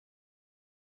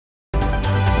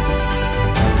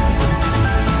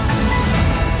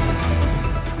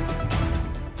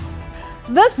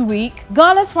This week,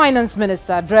 Ghana's finance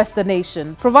minister addressed the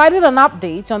nation, providing an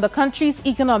update on the country's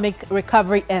economic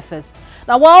recovery efforts.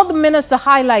 Now, while the minister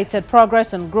highlighted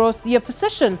progress and growth, the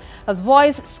opposition has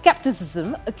voiced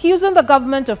skepticism, accusing the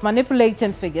government of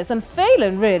manipulating figures and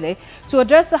failing, really, to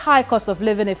address the high cost of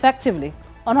living effectively.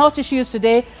 On Hot Issues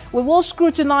today, we will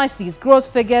scrutinize these growth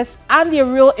figures and their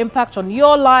real impact on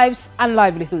your lives and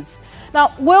livelihoods.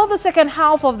 Now, will the second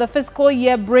half of the fiscal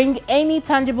year bring any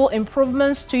tangible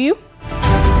improvements to you?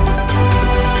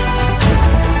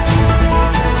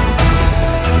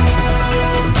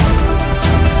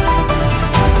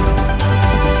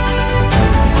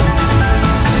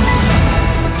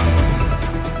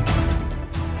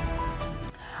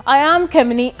 I am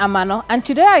Keminni Amanor, and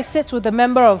today I sit with a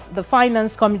member of the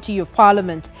Finance Committee of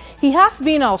Parliament. He has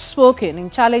been outspoken in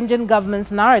challenging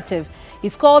government's narrative.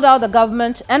 He's called out the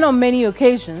government and on many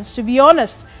occasions to be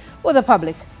honest with the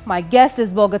public. My guest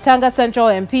is Bolgatanga Central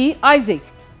MP Isaac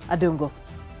Adongo.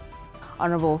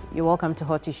 Honorable, you're welcome to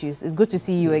Hot Issues. It's good to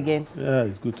see you again. Yeah,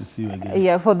 it's good to see you again.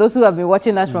 Yeah, for those who have been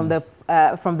watching us from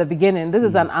the beginning, this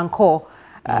is an encore.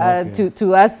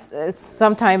 To us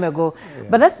some time ago. Yeah.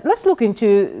 But let's look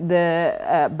into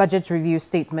the budget review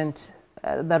statement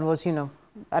that was,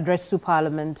 addressed to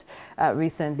Parliament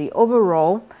recently.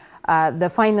 Overall, the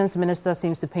finance minister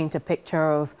seems to paint a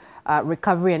picture of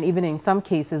recovery and even in some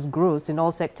cases growth in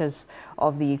all sectors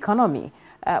of the economy.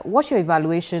 What's your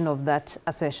evaluation of that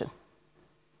assertion?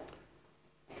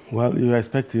 Well, you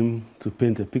expect him to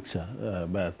paint a picture,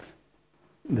 but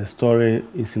the story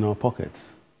is in our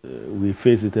pockets. We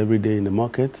face it every day in the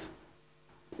market.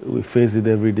 We face it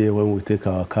every day when we take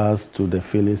our cars to the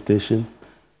filling station.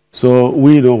 So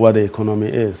we know what the economy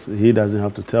is. He doesn't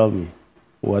have to tell me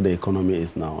what the economy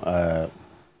is now.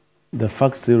 The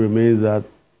fact still remains that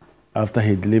after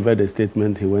he delivered the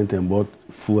statement, he went and bought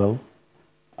fuel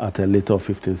at a liter of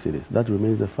 15 cedis. That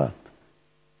remains a fact.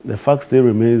 The fact still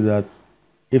remains that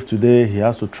if today he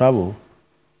has to travel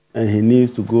and he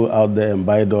needs to go out there and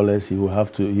buy dollars, he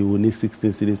will need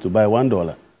 16 cedis to buy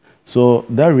 $1. So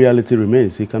that reality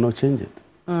remains. He cannot change it.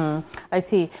 I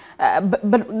see.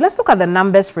 But let's look at the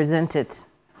numbers presented.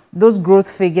 Those growth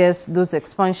figures, those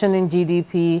expansion in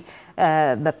GDP,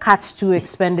 the cut to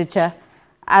expenditure.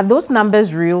 Are those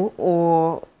numbers real,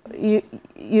 or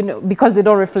because they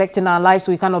don't reflect in our lives,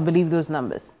 we cannot believe those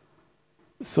numbers?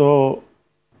 So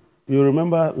you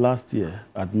remember last year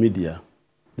at media,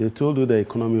 they told you the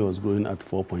economy was growing at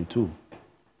 4.2.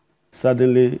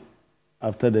 Suddenly,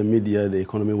 after the mid-year, the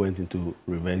economy went into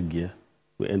reverse gear.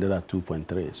 We ended at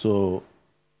 2.3. So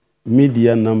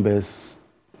mid-year numbers,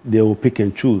 they will pick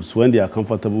and choose. When they are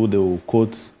comfortable, they will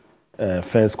quote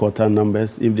first quarter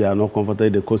numbers. If they are not comfortable,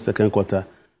 they quote second quarter.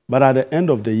 But at the end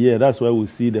of the year, that's where we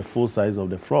see the full size of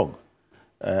the frog.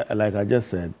 Like I just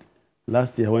said,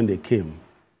 last year when they came,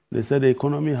 they said the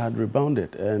economy had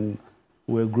rebounded and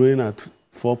we're growing at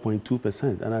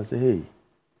 4.2%, and I say, hey,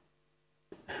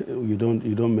 you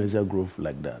don't measure growth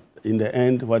like that. In the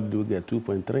end, what do you get?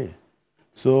 2.3.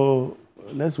 So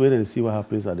let's wait and see what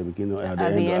happens at the beginning, at the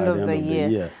end of the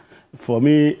year. For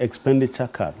me, expenditure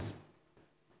cuts.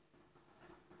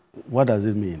 What does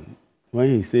it mean? When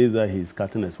he says that he's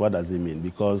cutting us, what does it mean?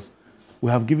 Because we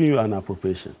have given you an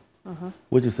appropriation,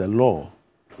 which is a law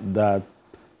that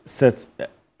sets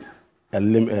a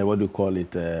limit. What do you call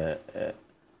it?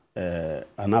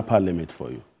 An upper limit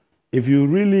for you. If you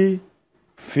really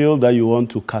feel that you want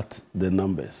to cut the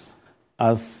numbers,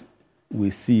 as we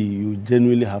see, you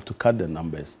genuinely have to cut the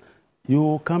numbers, you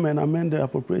will come and amend the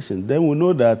appropriation. Then we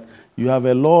know that you have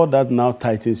a law that now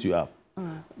tightens you up.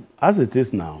 As it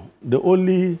is now, the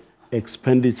only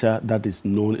expenditure that is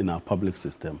known in our public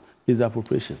system is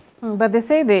appropriation. But they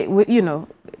say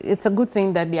it's a good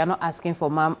thing that they are not asking for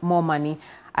more money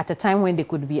at a time when they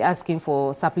could be asking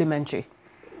for supplementary.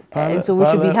 And so we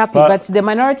should be happy, but the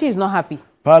minority is not happy.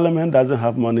 Parliament doesn't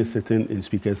have money sitting in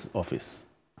Speaker's office.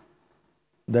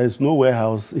 There is no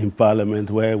warehouse in Parliament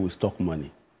where we stock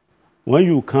money. When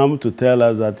you come to tell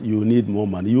us that you need more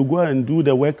money, you go and do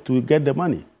the work to get the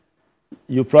money.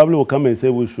 You probably will come and say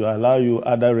we should allow you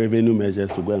other revenue measures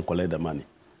to go and collect the money.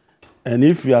 And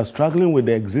if you are struggling with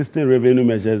the existing revenue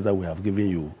measures that we have given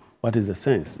you, what is the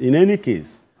sense? In any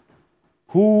case,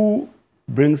 who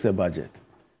brings a budget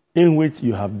in which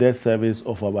you have debt service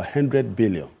of over 100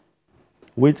 billion,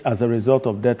 which as a result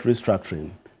of debt restructuring,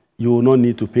 you will not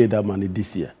need to pay that money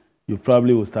this year. You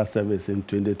probably will start servicing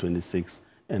 2026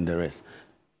 and the rest.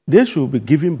 They should be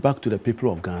giving back to the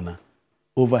people of Ghana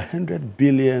over 100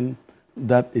 billion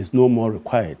that is no more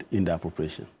required in the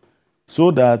appropriation,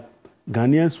 so that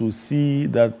Ghanaians will see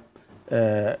that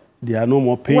they are no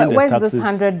more paying the taxes. Where's this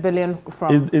 100 billion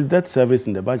from? Is that service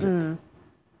in the budget?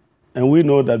 And we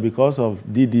know that because of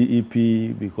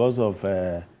DDEP, because of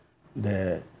our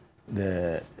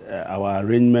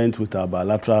arrangement with our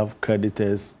bilateral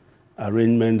creditors,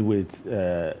 arrangement with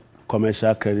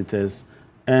commercial creditors,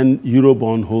 and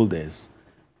Eurobond holders,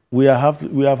 we have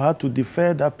had to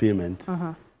defer that payment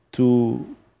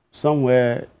to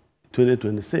somewhere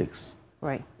 2026.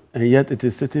 Right. And yet it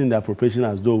is sitting in the appropriation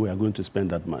as though we are going to spend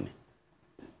that money.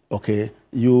 Okay,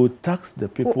 you tax the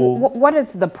people. What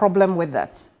is the problem with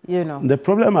that? You know, the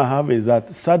problem I have is that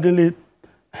suddenly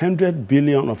 100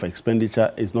 billion of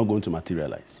expenditure is not going to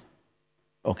materialize.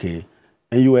 Okay,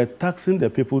 and you are taxing the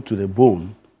people to the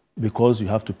bone because you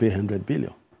have to pay 100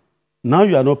 billion. Now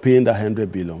you are not paying that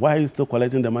 100 billion. Why are you still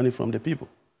collecting the money from the people?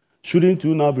 Shouldn't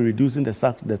you now be reducing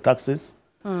the taxes?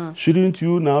 Shouldn't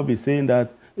you now be saying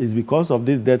that it's because of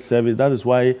this debt service, that is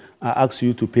why I ask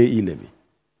you to pay e-levy?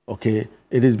 Okay,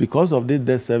 it is because of this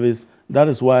debt service, that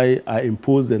is why I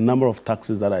impose the number of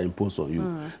taxes that I impose on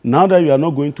you. Now that you are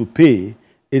not going to pay,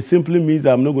 it simply means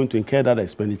that I'm not going to incur that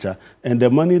expenditure, and the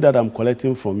money that I'm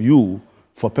collecting from you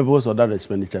for purpose of that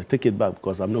expenditure, take it back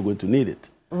because I'm not going to need it.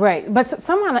 Right, but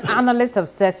some analysts have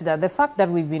said that the fact that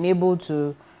we've been able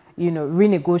to, you know,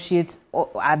 renegotiate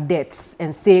our debts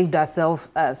and saved ourselves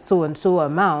so and so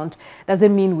amount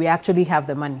doesn't mean we actually have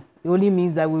the money. It only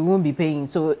means that we won't be paying.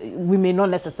 So we may not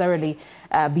necessarily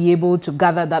be able to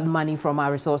gather that money from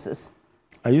our resources.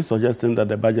 Are you suggesting that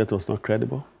the budget was not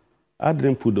credible? I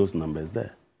didn't put those numbers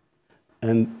there.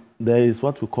 And there is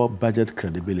what we call budget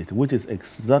credibility, which is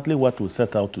exactly what we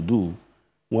set out to do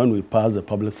when we passed the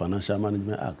Public Financial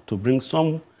Management Act, to bring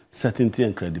some certainty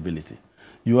and credibility.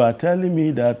 You are telling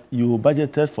me that you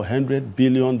budgeted for 100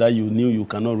 billion that you knew you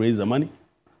cannot raise the money?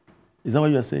 Is that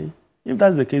what you are saying? If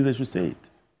that's the case, they should say it.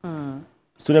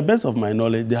 To the best of my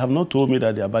knowledge, they have not told me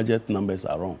that their budget numbers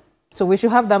are wrong. So we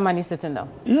should have that money sitting down?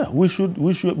 Yeah, we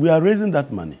are raising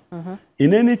that money.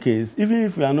 In any case, even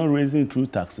if we are not raising through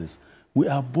taxes, we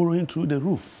are borrowing through the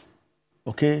roof.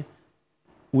 Okay?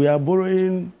 We are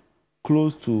borrowing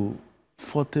close to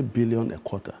 40 billion a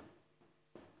quarter.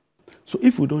 So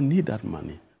if we don't need that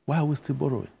money, why are we still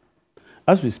borrowing?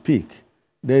 As we speak,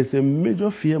 there is a major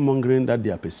fear-mongering that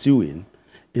they are pursuing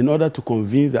in order to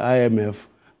convince the IMF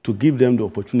to give them the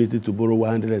opportunity to borrow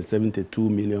 $172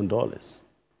 million.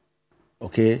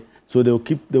 Okay? So they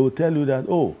will tell you that,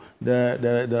 oh,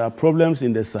 there are problems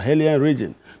in the Sahelian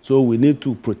region, so we need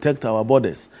to protect our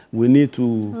borders. We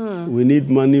need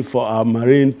money for our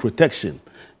marine protection.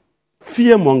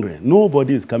 Fear-mongering.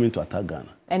 Nobody is coming to attack Ghana.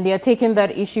 And they are taking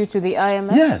that issue to the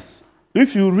IMF? Yes.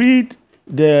 If you read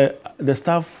the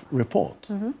staff report,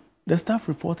 the staff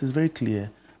report is very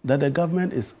clear that the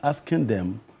government is asking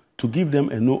them to give them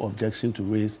a no objection to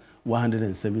raise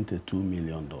 $172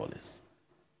 million.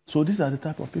 So these are the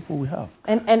type of people we have.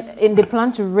 And they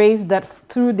plan to raise that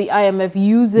through the IMF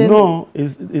using... No,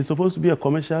 it's supposed to be a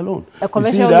commercial loan. A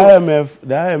commercial loan.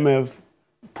 The IMF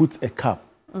puts a cap.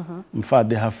 In fact,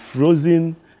 they have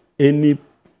frozen any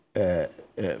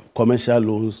commercial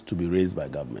loans to be raised by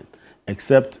government,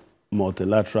 except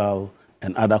multilateral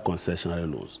and other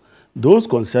concessional loans. Those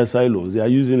concessional loans, they are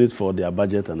using it for their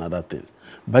budget and other things.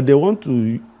 But they want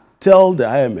to tell the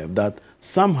IMF that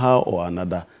somehow or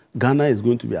another, Ghana is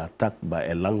going to be attacked by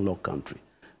a landlocked country.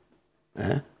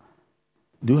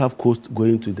 Do you have coast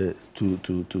going to the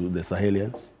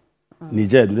Sahelians?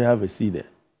 Niger, do they have a sea there?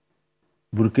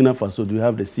 Burkina Faso, do you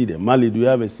have the sea there? Mali, do you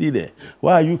have a sea there?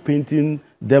 Why are you painting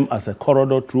them as a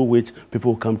corridor through which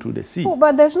people come through the sea? Oh,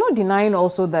 but there's no denying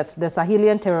also that the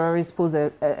Sahelian terrorists pose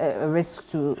a risk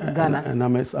to Ghana. And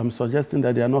I'm suggesting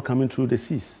that they are not coming through the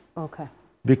seas. Okay.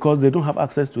 Because they don't have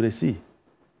access to the sea.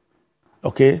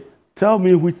 Okay? Tell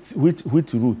me which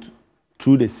route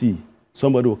through the sea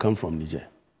somebody will come from Niger.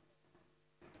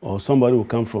 Or somebody will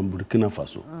come from Burkina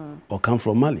Faso. Or come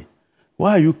from Mali.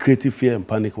 Why are you creating fear and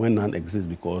panic when none exists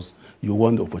because you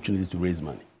want the opportunity to raise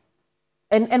money?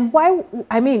 And why,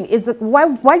 I mean,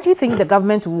 why do you think the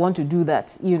government will want to do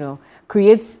that? You know,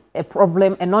 create a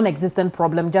problem, a non-existent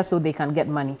problem, just so they can get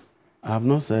money? I have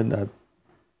not said that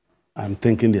I'm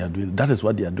thinking they are doing. That is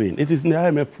what they are doing. It is in the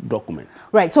IMF document.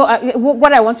 Right. So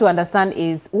what I want to understand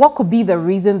is, what could be the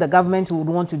reason the government would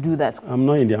want to do that? I'm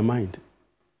not in their mind.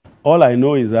 All I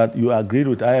know is that you agreed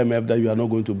with IMF that you are not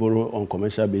going to borrow on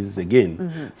commercial basis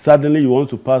again. Suddenly you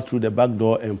want to pass through the back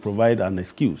door and provide an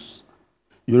excuse.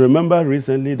 You remember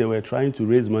recently they were trying to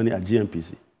raise money at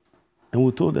GMPC. And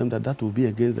we told them that that will be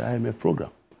against the IMF program.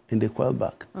 And they quailed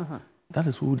back. That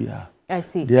is who they are. I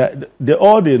see.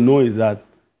 All they know is that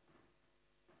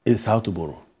it's how to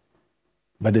borrow.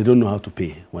 But they don't know how to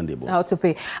pay when they borrow. How to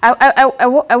pay. I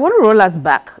want to roll us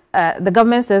back. The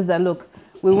government says that, look,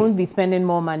 we won't be spending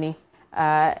more money.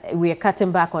 we are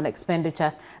cutting back on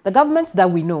expenditure. The government that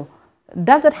we know,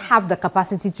 does it have the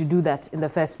capacity to do that in the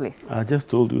first place? I just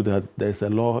told you that there's a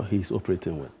law he's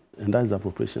operating with, and that's the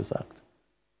Appropriations Act.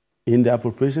 In the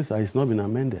Appropriations Act, it's not been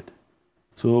amended.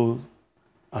 So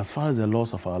as far as the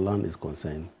laws of our land is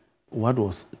concerned, what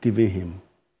was given him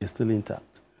is still intact.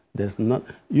 There's not.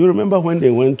 You remember when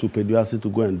they went to Peduasi to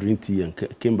go and drink tea and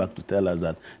came back to tell us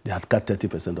that they had cut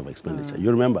 30% of expenditure.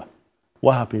 You remember?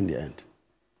 What happened in the end?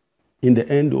 In the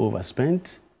end, they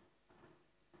overspent.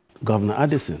 Governor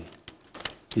Addison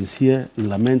is here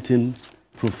lamenting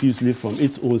profusely from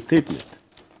its own statement,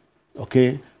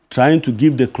 okay, trying to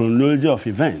give the chronology of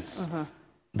events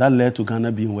that led to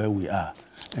Ghana being where we are.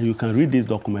 And you can read this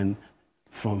document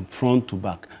from front to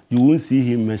back. You won't see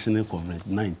him mentioning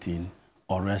COVID-19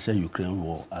 or Russia-Ukraine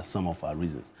war as some of our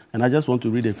reasons. And I just want to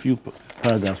read a few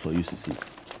paragraphs for you to see.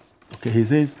 Okay, he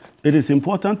says, it is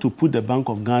important to put the Bank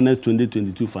of Ghana's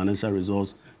 2022 financial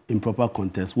results in proper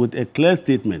context with a clear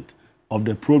statement of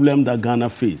the problem that Ghana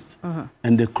faced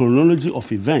and the chronology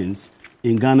of events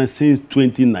in Ghana since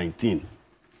 2019.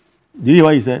 Did you hear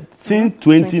what he said? Since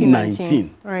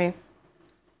 2019. Right.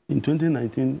 In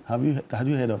 2019, have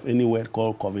you heard of any word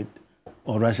called COVID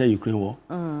or Russia-Ukraine war?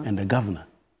 And the governor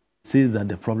says that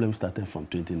the problem started from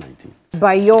 2019.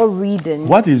 By your readings...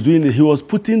 What he's doing is he was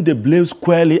putting the blame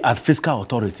squarely at fiscal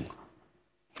authority.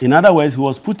 In other words, he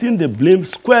was putting the blame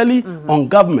squarely on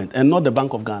government and not the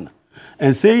Bank of Ghana,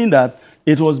 and saying that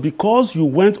it was because you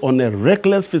went on a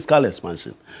reckless fiscal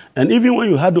expansion. And even when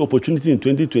you had the opportunity in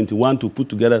 2021 to put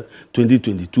together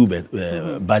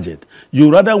 2022 budget,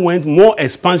 you rather went more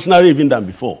expansionary even than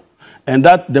before. And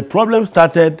that the problem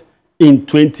started in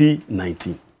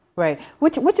 2019. Right,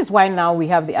 which is why now we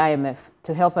have the IMF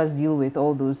to help us deal with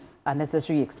all those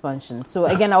unnecessary expansions. So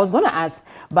again, I was going to ask,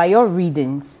 by your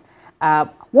readings,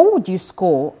 what would you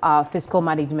score our fiscal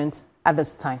management at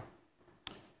this time?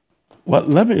 Well,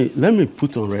 let me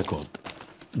put on record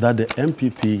that the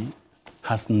MPP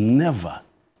has never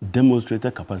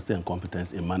demonstrated capacity and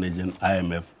competence in managing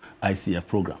IMF, ICF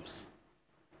programs.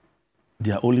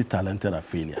 They are only talented at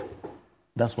failure.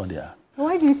 That's what they are.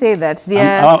 Why do you say that?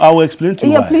 I will explain to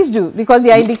you why. Please do, because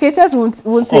their indicators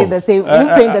won't say the same, won't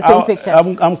paint the same picture.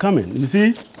 I'm coming. You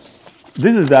see,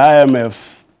 this is the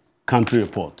IMF country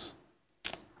report,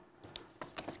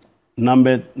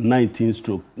 numbered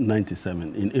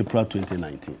 19/97 in April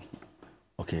 2019.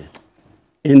 Okay.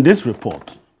 In this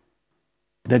report,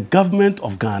 the government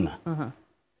of Ghana,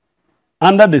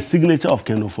 under the signature of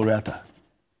Ken Ofori-Atta,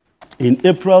 in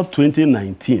April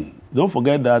 2019, don't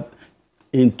forget that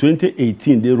in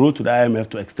 2018, they wrote to the IMF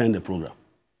to extend the program.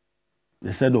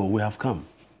 They said, oh, we have come,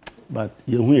 but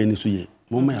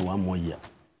one more year.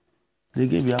 They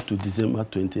gave you up to December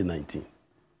 2019.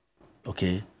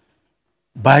 Okay?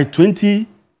 By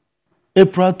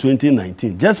April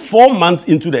 2019, just 4 months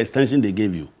into the extension they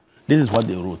gave you, this is what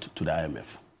they wrote to the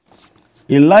IMF.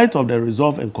 In light of the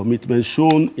resolve and commitment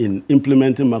shown in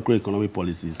implementing macroeconomic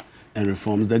policies and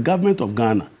reforms, the government of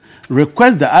Ghana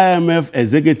requests the IMF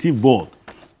Executive Board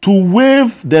to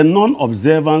waive the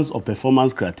non-observance of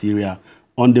performance criteria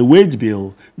on the wage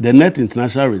bill, the net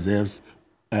international reserves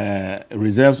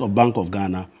of Bank of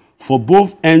Ghana for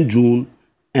both end June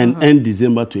and end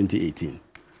December 2018.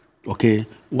 Okay,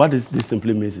 what this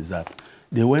simply means is that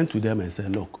they went to them and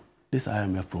said, look, this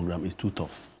IMF program is too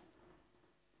tough.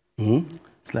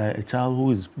 It's like a child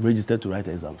who is registered to write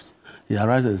exams. He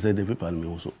arrives and said, the paper me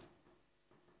also.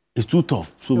 It's too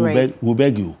tough, so we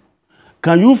beg you.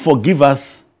 Can you forgive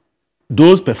us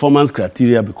those performance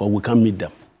criteria because we can't meet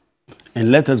them?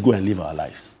 And let us go and live our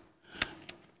lives.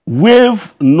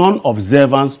 Waive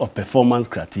non-observance of performance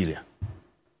criteria.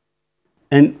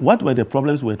 And what were the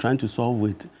problems we were trying to solve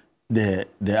with the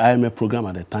IMF program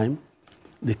at the time?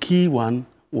 The key one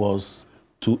was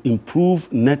to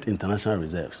improve net international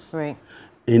reserves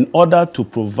in order to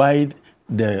provide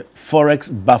the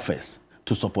forex buffers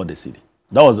to support the city.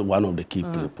 That was one of the key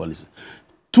policies.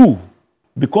 Two,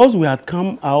 because we had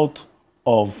come out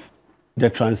of the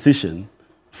transition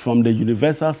from the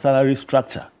universal salary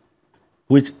structure,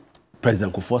 which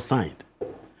President Kufuor signed,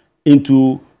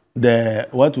 into the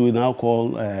what we now call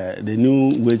the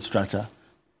new wage structure,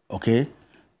 okay?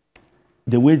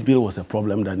 The wage bill was a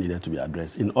problem that needed to be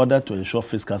addressed in order to ensure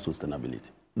fiscal sustainability.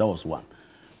 That was one.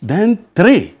 Then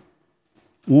three,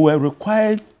 we were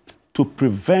required to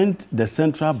prevent the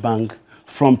central bank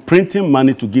from printing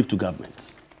money to give to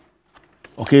governments.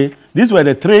 Okay? These were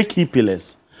the three key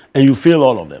pillars, and you failed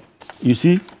all of them. You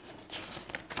see,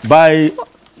 by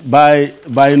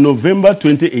November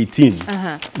 2018,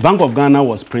 Bank of Ghana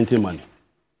was printing money.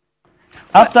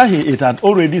 After it had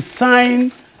already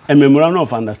signed a memorandum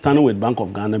of understanding with Bank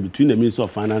of Ghana between the Ministry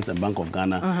of Finance and Bank of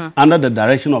Ghana under the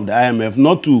direction of the IMF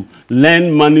not to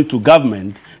lend money to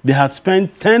government. They had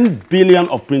spent 10 billion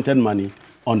of printed money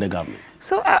on the government.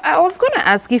 So I was going to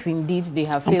ask if indeed they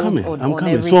have failed on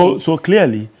everything. So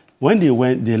clearly, when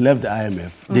they left the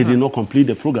IMF, they did not complete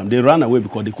the program. They ran away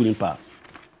because they couldn't pass.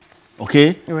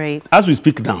 Okay? Right. As we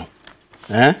speak now,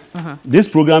 this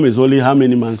program is only how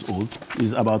many months old?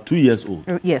 It's about 2 years old.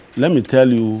 Yes. Let me tell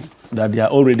you that they are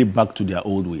already back to their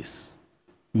old ways.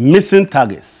 Missing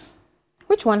targets.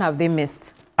 Which one have they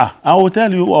missed? I will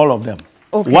tell you all of them.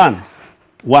 Okay.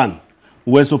 One,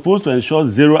 we're supposed to ensure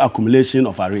zero accumulation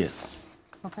of arrears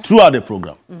throughout the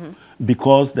program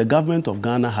because the government of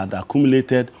Ghana had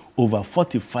accumulated over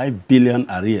 45 billion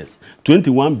arrears.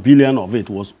 21 billion of it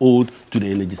was owed to the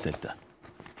energy sector.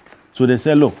 So they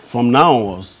said, look, from now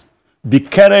onwards, be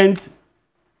current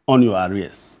on your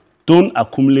arrears. Don't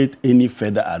accumulate any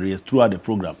further arrears throughout the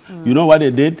program. You know what they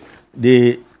did?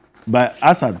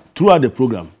 Throughout the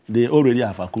program, they already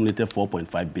have accumulated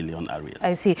 4.5 billion arrears.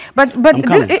 I see. But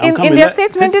in their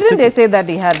statement, didn't they say that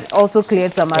they had also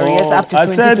cleared some arrears up to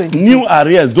 2022? I said new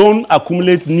arrears. Don't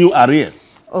accumulate new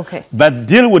arrears. Okay. But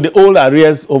deal with the old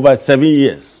arrears over 7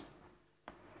 years.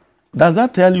 Does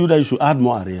that tell you that you should add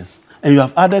more arrears? And you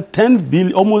have added 10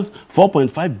 billion, almost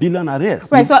 4.5 billion arrears.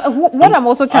 Right. So what I'm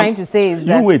also trying to say is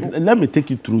that... Wait, let me take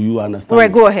you through, you understand. Right,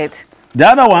 go ahead. The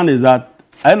other one is that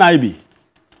NIB,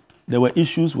 there were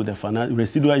issues with the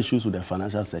residual issues with the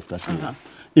financial sector,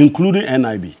 including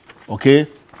NIB. Okay?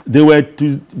 They were,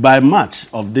 by March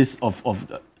of this,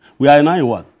 we are now in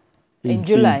what? In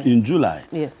July. In July.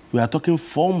 Yes. We are talking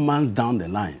 4 months down the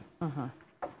line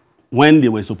when they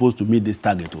were supposed to meet this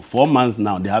target. 4 months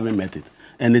now, they haven't met it.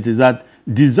 And it is that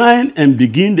design and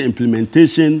begin the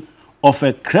implementation of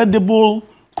a credible,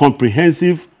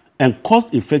 comprehensive, and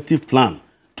cost-effective plan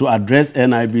to address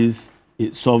NIB's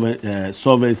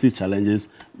solvency challenges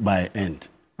by end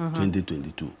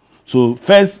 2022. So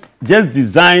first, just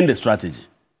design the strategy.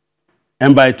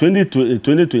 And by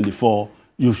 2024,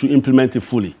 you should implement it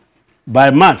fully.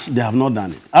 By March, they have not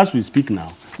done it. As we speak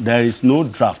now, there is no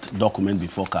draft document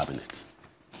before Cabinet.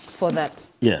 For that?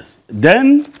 Yes.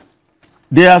 Then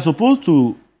they are supposed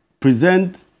to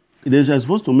present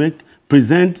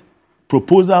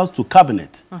proposals to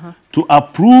Cabinet to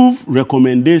approve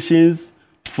recommendations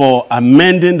for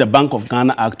amending the Bank of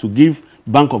Ghana Act to give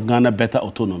Bank of Ghana better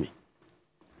autonomy.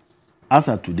 As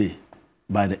of today,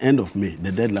 by the end of May,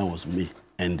 the deadline was May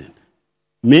ending.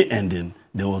 May ending,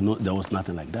 there was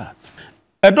nothing like that.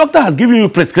 A doctor has given you a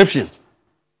prescription.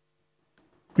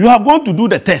 You have gone to do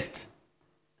the test,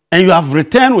 and you have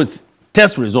returned with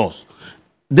test results.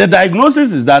 The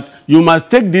diagnosis is that you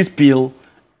must take this pill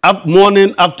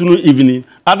morning, afternoon, evening.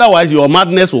 Otherwise, your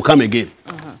madness will come again.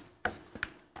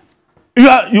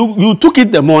 You took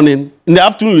it the morning. In the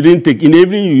afternoon, you didn't take. In the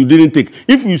evening, you didn't take.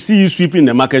 If you see you sweeping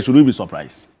the market, should we be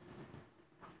surprised?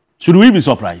 Should we be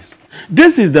surprised?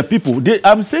 This is the people.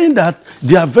 I'm saying that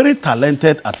they are very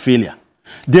talented at failure.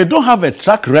 They don't have a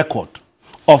track record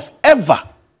of ever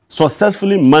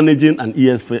successfully managing an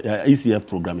ECF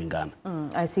program in Ghana.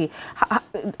 I see.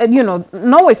 You know,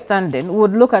 notwithstanding, we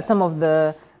would look at some of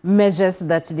the measures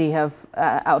that they have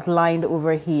outlined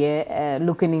over here,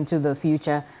 looking into the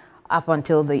future up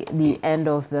until the end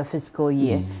of the fiscal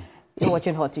year. You're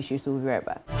watching Hot Issues, so we'll be right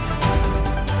back.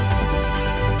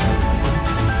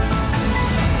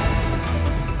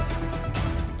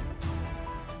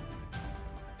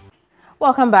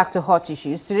 Welcome back to Hot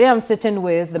Issues. Today I'm sitting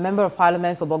with the Member of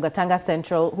Parliament for Bolgatanga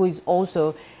Central, who is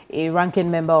also a ranking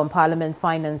member on Parliament's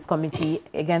Finance Committee.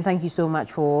 Again, thank you so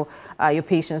much for your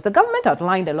patience. The government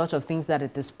outlined a lot of things that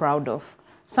it is proud of,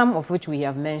 some of which we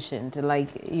have mentioned, like,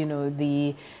 you know,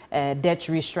 the debt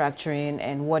restructuring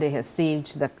and what it has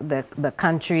saved the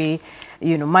country,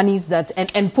 you know, monies that,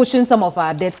 and pushing some of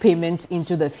our debt payments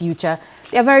into the future.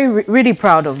 They are really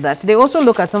proud of that. They also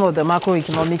look at some of the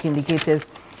macroeconomic indicators.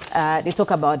 They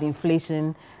talk about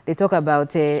inflation, they talk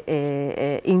about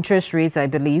interest rates, I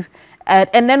believe.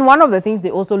 And then one of the things they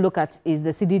also look at is the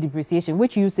cedi depreciation,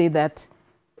 which you say that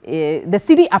the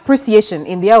cedi appreciation,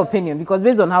 in their opinion, because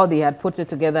based on how they had put it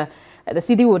together, the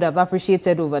cedi would have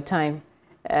appreciated over time.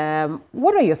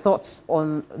 What are your thoughts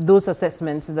on those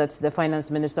assessments that the finance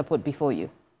minister put before you?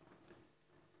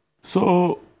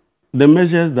 So the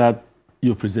measures that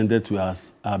you presented to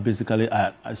us are basically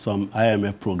some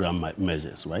IMF program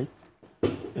measures, right?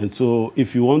 And so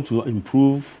if you want to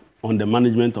improve on the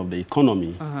management of the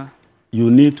economy, you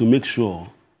need to make sure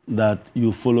that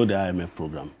you follow the IMF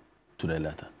program to the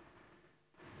letter.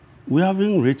 We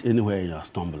haven't reached anywhere, you are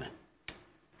stumbling.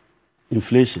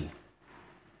 Inflation.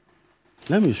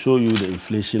 Let me show you the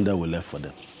inflation that we left for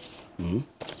them.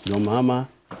 John Mahama,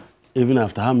 even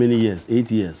after how many years, 8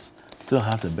 years, still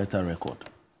has a better record.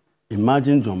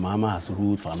 Imagine John Mahama has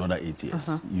ruled for another 8 years.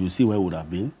 You see where it would have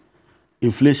been.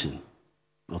 Inflation,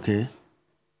 okay?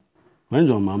 When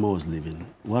John Mahama was living,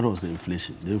 what was the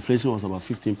inflation? The inflation was about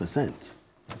 15%.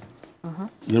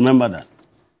 You remember that?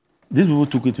 These people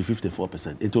took it to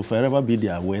 54%. It will forever be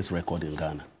their worst record in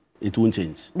Ghana. It won't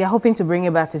change. They're hoping to bring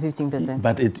it back to 15%.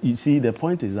 But you see, the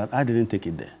point is that I didn't take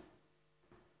it there.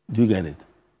 Do you get it?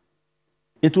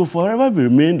 It will forever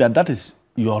remain that is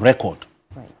your record.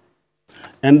 Right.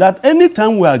 And that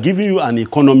anytime we are giving you an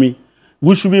economy,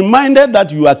 we should be minded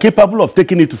that you are capable of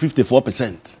taking it to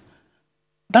 54%.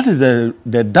 That is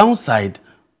the downside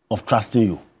of trusting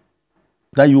you.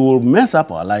 That you will mess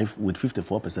up our life with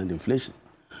 54% inflation.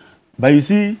 But you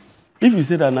see, if you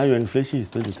say that now your inflation is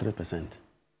 23%,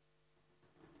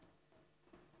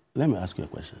 let me ask you a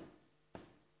question.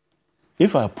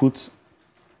 If I put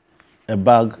a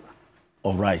bag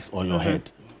of rice on your head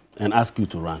and ask you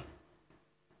to run,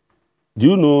 do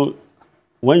you know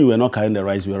when you were not carrying the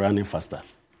rice, you were running faster?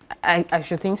 I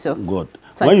should think so. Good.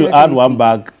 When you add one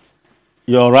bag,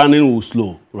 your running will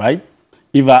slow, right?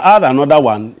 If I add another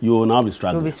one, you will now be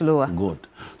struggling. It will be slower. Good.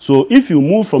 So if you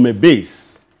move from a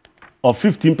base of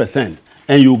 15%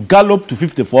 and you gallop to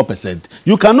 54%,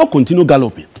 you cannot continue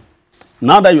galloping.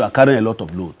 Now that you are carrying a lot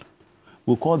of load,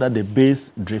 we call that the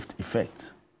base drift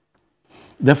effect.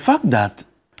 The fact that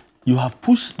you have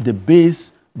pushed the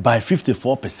base by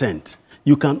 54%,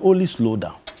 you can only slow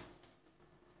down.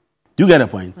 Do you get the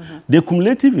point? The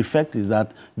cumulative effect is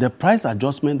that the price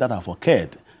adjustment that have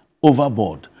occurred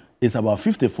overboard is about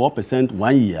 54%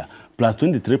 1 year plus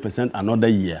 23% another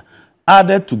year.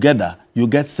 Added together, you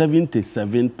get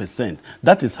 77%.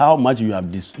 That is how much you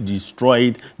have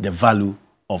destroyed the value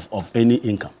of any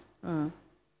income. Do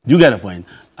you get the point?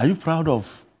 Are you proud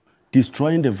of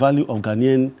destroying the value of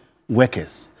Ghanaian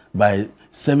workers by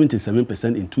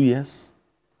 77% in 2 years?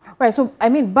 Right, so I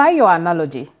mean, by your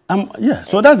analogy. Yeah,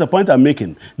 so that's the point I'm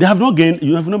making. They have not gained,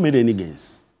 you have not made any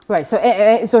gains. Right, so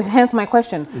hence my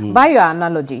question. By your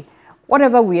analogy,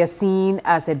 whatever we are seeing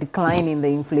as a decline in the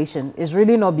inflation is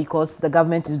really not because the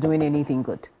government is doing anything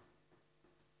good.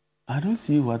 I don't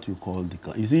see what you call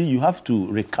decline. You see, you have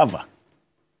to recover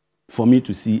for me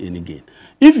to see any gain.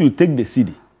 If you take the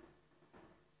cedi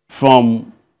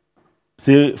from,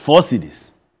 say, 4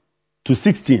 cedis to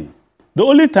 16, the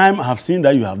only time I have seen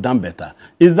that you have done better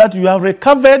is that you have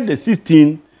recovered the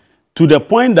 16 to the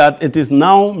point that it is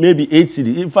now maybe 8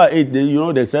 cedi. In fact, 8,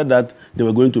 they said that they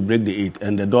were going to break the 8,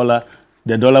 and the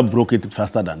dollar broke it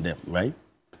faster than them, right?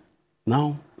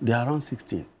 Now, they are around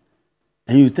 16.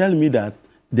 And you tell me that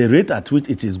the rate at which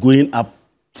it is going up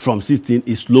from 16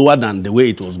 is lower than the way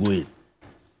it was going.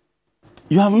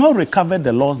 You have not recovered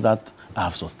the loss that I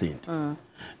have sustained.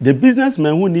 The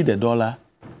businessmen who need a dollar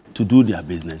to do their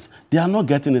business, they are not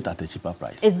getting it at a cheaper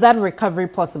price. Is that recovery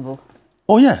possible?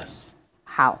 Oh, yes.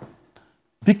 How?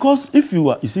 Because if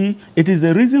you see, it is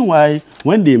the reason why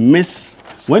when they miss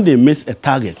a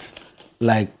target,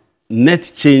 like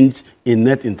net change in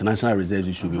net international reserves,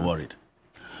 you should be worried.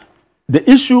 The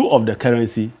issue of the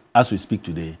currency, as we speak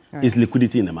today, is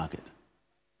liquidity in the market.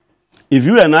 If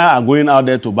you and I are going out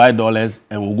there to buy dollars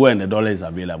and we'll go and the dollar is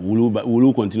available, will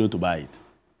you continue to buy it?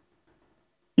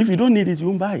 If you don't need it, you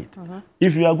won't buy it.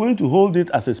 If you are going to hold it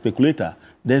as a speculator,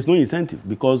 there's no incentive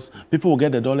because people will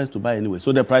get the dollars to buy anyway,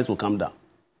 so the price will come down.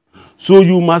 So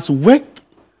you must work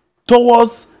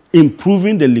towards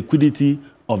improving the liquidity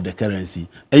of the currency.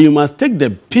 And you must take the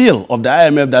pill of the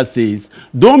IMF that says,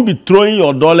 don't be throwing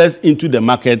your dollars into the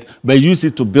market, but use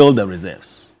it to build the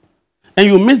reserves. And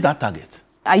you miss that target.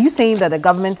 Are you saying that the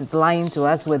government is lying to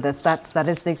us with the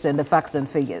statistics and the facts and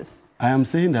figures? I am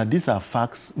saying that these are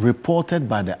facts reported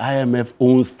by the IMF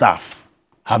own staff.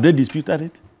 Have they disputed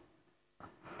it?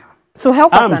 So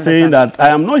help us understand. I'm saying that I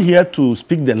am not here to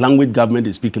speak the language government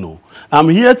is speaking of. I'm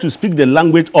here to speak the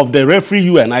language of the referee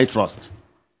you and I trust.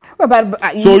 Well, but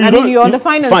so you're on the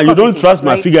finance fine, you don't trust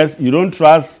my right? figures, you don't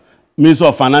trust Minister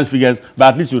of Finance figures,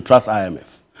 but at least you trust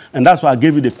IMF. And that's why I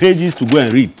gave you the pages to go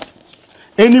and read.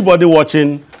 Anybody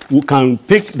watching who can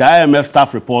pick the IMF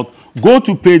staff report, go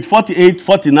to page 48,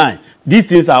 49. These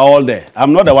things are all there.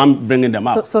 I'm not the one bringing them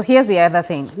up. So here's the other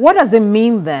thing. What does it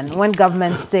mean then when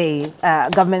government says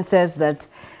that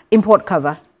import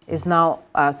cover is now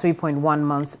 3.1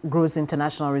 months gross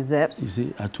international reserves? You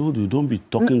see, I told you, don't be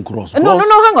talking gross. No,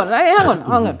 hang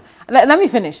on. Let me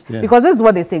finish. Yeah. Because this is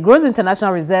what they say. Gross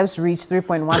international reserves reached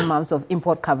 3.1 months of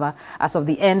import cover as of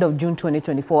the end of June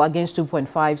 2024 against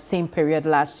 2.5 same period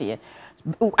last year.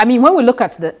 I mean, when we look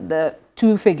at the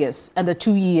two figures and the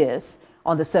 2 years,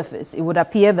 on the surface, it would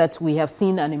appear that we have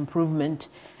seen an improvement,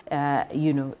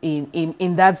 you know,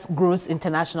 in that gross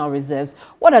international reserves.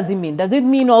 What does it mean? Does it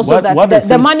mean also that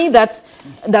the money that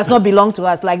does not belong to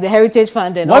us, like the Heritage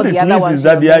Fund and all the other ones? What it means is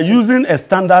that they are using a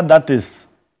standard that is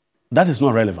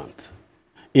not relevant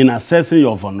in assessing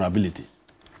your vulnerability.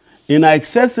 In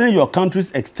assessing your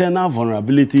country's external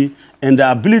vulnerability and the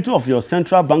ability of your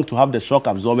central bank to have the shock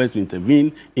absorbers to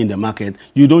intervene in the market,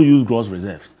 you don't use gross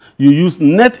reserves. You use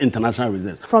net international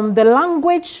reserves. From the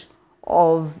language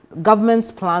of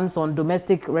government's plans on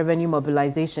domestic revenue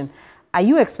mobilization, are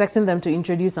you expecting them to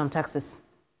introduce some taxes?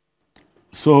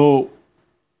 So,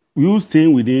 you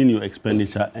staying within your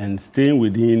expenditure and staying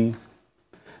within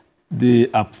the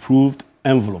approved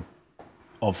envelope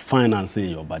of financing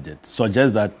your budget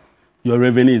suggests that your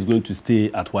revenue is going to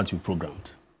stay at what you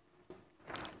programmed.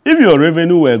 If your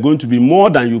revenue were going to be more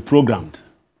than you programmed,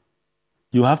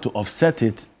 you have to offset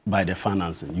it by the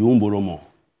financing. You won't borrow more.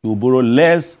 You will borrow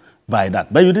less by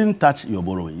that. But you didn't touch your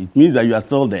borrowing. It means that you are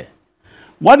still there.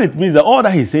 What it means that all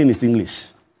that he's saying is English.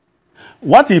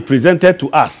 What he presented to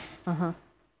us,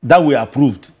 that we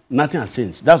approved, nothing has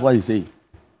changed. That's what he's saying.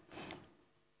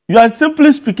 You are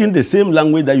simply speaking the same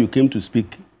language that you came to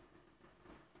speak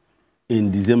in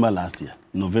December last year,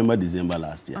 November, December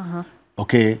last year.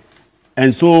 Okay?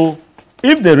 And so,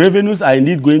 if the revenues are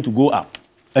indeed going to go up,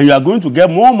 and you are going to get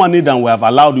more money than we have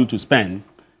allowed you to spend,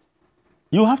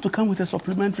 you have to come with a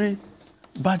supplementary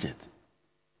budget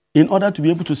in order to be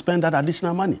able to spend that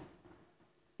additional money.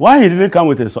 Why he didn't come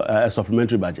with a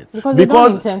supplementary budget?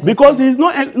 Because he's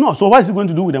not, no, so what is he going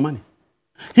to do with the money?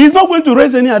 He's not going to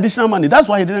raise any additional money. That's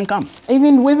why he didn't come.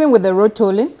 Even with the road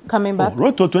tolling coming back?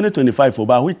 Road toll 2025, for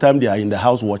by which time they are in the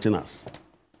house watching us.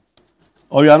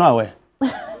 Or you are not aware?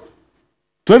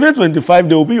 2025,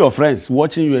 they will be your friends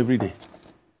watching you every day.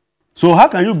 So how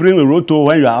can you bring a road toll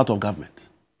when you are out of government?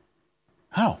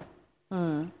 How?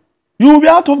 You will be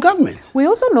out of government. We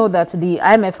also know that the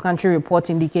IMF country report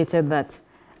indicated that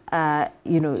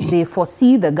you know, they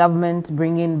foresee the government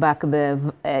bringing back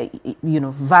the, you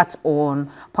know, VAT on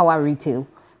power retail.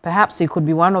 Perhaps it could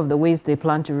be one of the ways they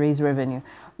plan to raise revenue.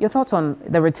 Your thoughts on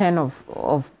the return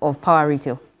of power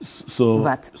retail?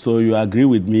 VAT. So you agree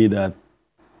with me that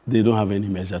they don't have any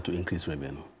measure to increase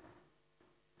revenue?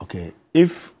 Okay.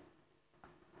 If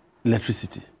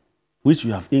electricity, which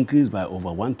you have increased by over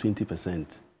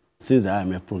 120% since the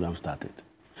IMF program started,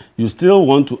 you still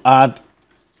want to add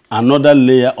another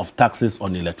layer of taxes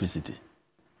on electricity.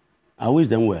 I wish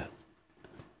them well.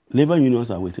 Labor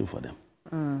unions are waiting for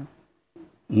them.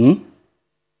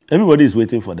 Everybody is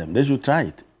waiting for them. They should try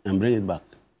it and bring it back.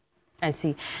 I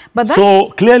see. But so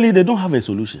clearly they don't have a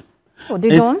solution. Oh, they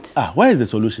don't? Where is the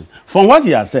solution? From what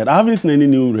he has said, I haven't seen any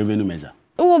new revenue measure.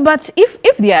 Oh, but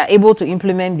if they are able to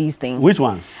implement these things... Which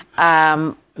ones?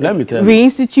 Let me tell you.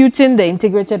 Reinstituting the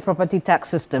integrated property tax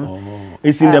system.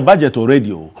 It's in the budget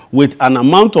already, with an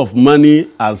amount of money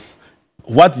as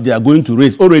what they are going to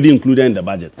raise already included in the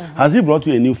budget. Has he brought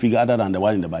you a new figure other than the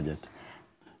one in the budget?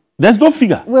 There's no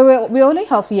figure. We're only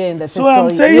half year in the fiscal year. So I'm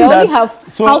saying we only have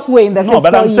halfway in the fiscal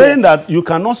year. No, but I'm saying that you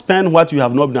cannot spend what you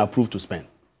have not been approved to spend.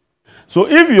 So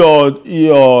if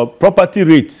your property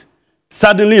rate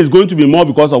suddenly is going to be more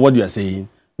because of what you are saying,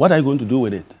 what are you going to do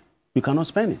with it? You cannot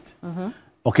spend it.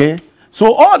 Okay?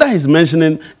 So all that he's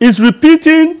mentioning is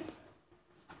repeating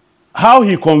how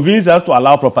he convinced us to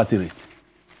allow property rate.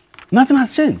 Nothing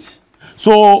has changed.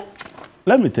 So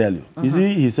let me tell you. You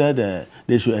see, he said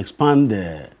they should expand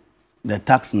the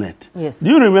tax net. Yes. Do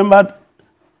you remember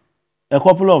a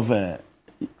couple of a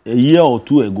year or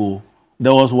two ago,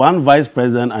 there was one vice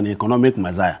president and economic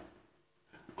messiah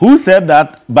who said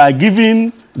that by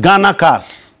giving Ghana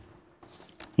cars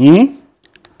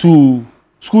to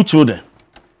school children,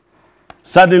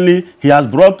 suddenly he has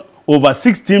brought over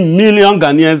 16 million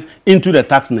Ghanaians into the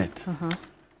tax net.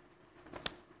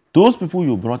 Those people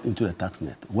you brought into the tax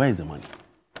net, where is the money?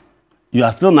 You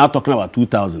are still now talking about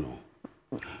 2,000.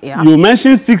 Yeah. You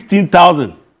mentioned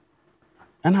 16,000.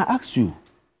 And I asked you,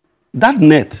 that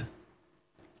net,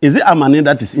 is it Amane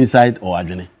that is inside or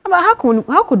Adwene? But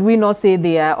how could we not say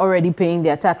they are already paying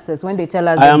their taxes when they tell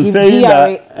us when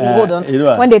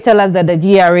they tell us that the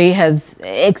GRA has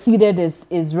exceeded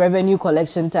its revenue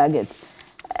collection target?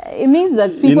 It means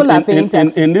that people are paying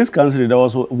taxes. In this country, there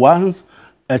was once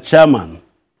a chairman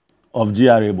of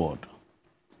GRA board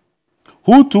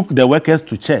who took the workers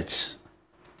to church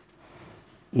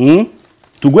to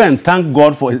go and thank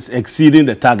God for exceeding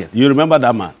the target. You remember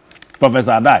that man?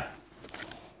 Professor Adai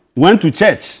went to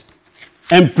church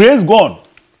and praised God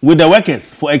with the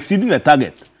workers for exceeding the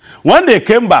target. When they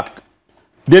came back,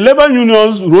 The labor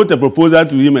unions wrote a proposal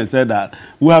to him and said that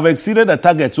we have exceeded the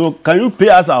target, so can you pay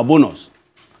us our bonus?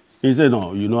 He said,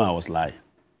 no, you know I was lying.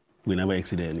 We never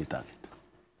exceeded any target.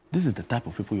 This is the type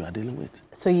of people you are dealing with.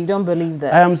 So you don't believe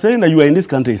that? I am saying that you are in this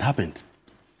country, it happened.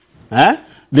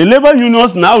 The labor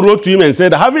unions now wrote to him and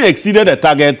said, having exceeded the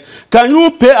target, can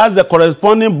you pay us the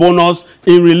corresponding bonus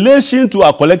in relation to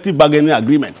our collective bargaining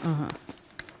agreement?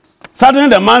 Suddenly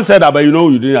the man said, but you know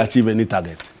you didn't achieve any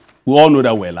target. We all know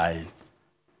that we're lying.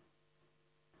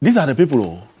 These are the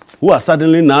people who are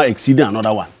suddenly now exceeding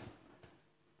another one.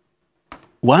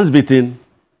 Once bitten,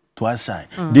 twice shy.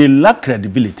 They lack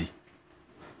credibility.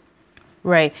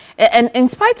 Right. And in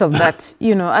spite of that,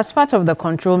 you know, as part of the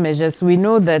control measures, we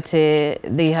know that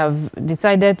they have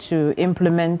decided to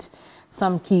implement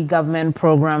some key government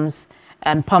programs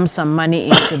and pump some money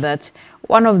into that.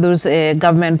 One of those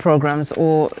government programs,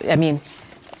 or, I mean,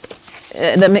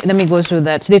 let me go through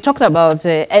that. They talked about,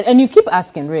 and you keep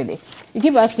asking, really. You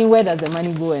keep asking where does the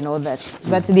money go and all that.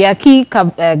 But their key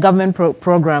government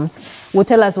programs will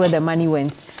tell us where the money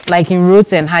went, like in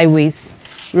roads and highways,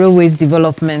 railways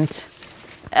development,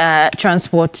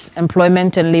 transport,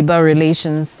 employment and labor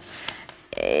relations,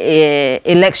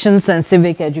 elections and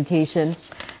civic education.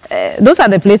 Those are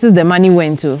the places the money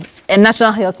went to. And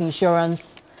national health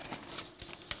insurance,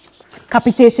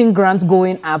 capitation grants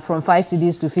going up from 5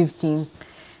 cedis to 15,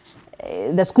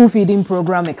 the school feeding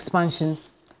program expansion.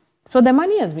 So the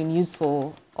money has been used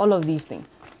for all of these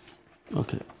things.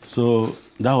 Okay, so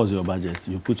that was your budget.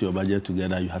 You put your budget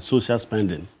together. You had social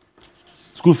spending.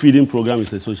 School feeding program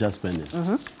is a social spending.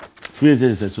 Free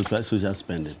agents is a social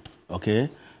spending. Okay,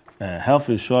 health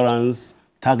insurance,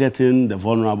 targeting the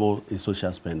vulnerable is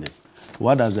social spending.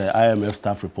 What does the IMF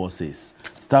staff report say?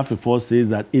 Staff report says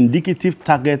that indicative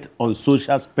target on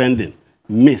social spending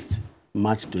missed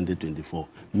March 2024,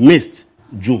 missed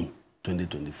June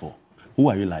 2024. Who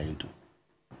are you lying to?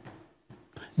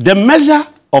 The measure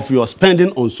of your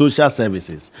spending on social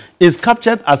services is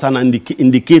captured as an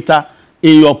indicator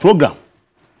in your program,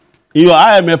 in your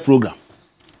IMF program.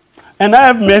 And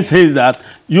IMF says that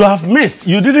you have missed.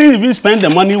 You didn't even spend the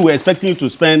money we were expecting you to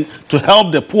spend to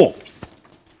help the poor.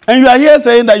 And you are here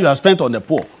saying that you have spent on the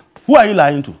poor. Who are you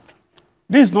lying to?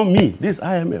 This is not me. This is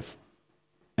IMF.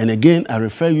 And again, I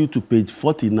refer you to page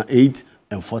 48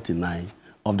 and 49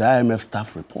 of the IMF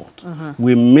staff report.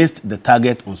 We missed the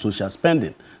target on social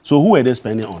spending. So who are they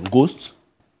spending on? Ghosts?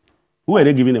 Who are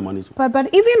they giving the money to?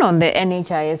 But even on the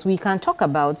NHIS, we can talk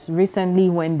about recently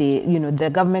when the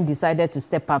government decided to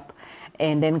step up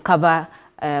and then cover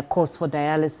costs for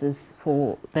dialysis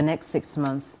for the next 6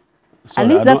 months. Sorry,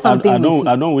 at least that's something.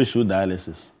 I don't wish you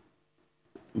dialysis,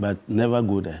 but never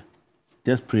go there.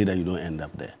 Just pray that you don't end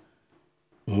up there.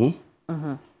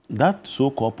 That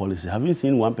so-called policy, have you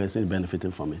seen one person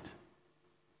benefiting from it?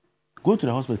 Go to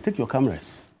the hospital, take your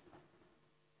cameras.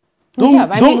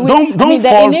 Don't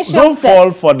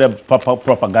fall for the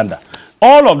propaganda.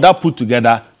 All of that put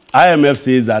together, IMF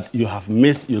says that you have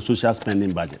missed your social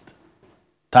spending budget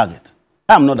target.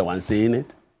 I'm not the one saying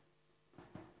it.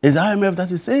 It's IMF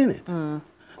that is saying it.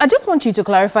 I just want you to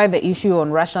clarify the issue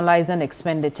on rationalizing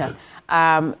expenditure.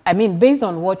 I mean, based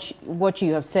on what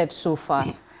you have said so far,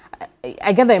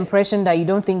 I get the impression that you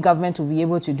don't think government will be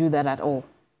able to do that at all.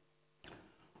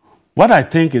 What I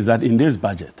think is that in this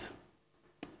budget,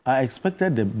 I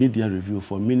expected the media review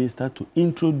for minister to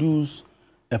introduce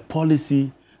a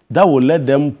policy that will let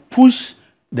them push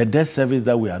the debt service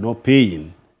that we are not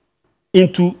paying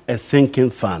into a sinking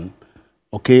fund,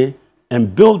 okay,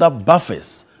 and build up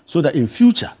buffers so that in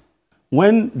future,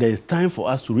 when there is time for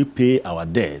us to repay our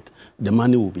debt, the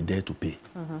money will be there to pay.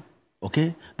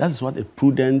 Okay? That is what a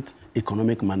prudent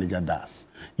economic manager does.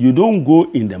 You don't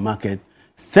go in the market,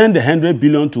 send 100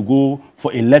 billion to go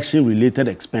for election-related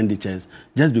expenditures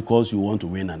just because you want to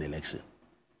win an election.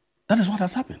 That is what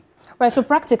has happened. Right, so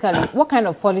practically, what kind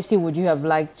of policy would you have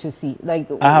liked to see? Like,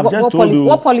 what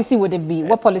policy would it be?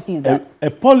 What policy is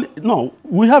that? No,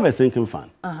 we have a sinking fund.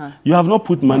 You have not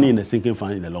put money in a sinking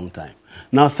fund in a long time.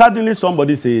 Now, suddenly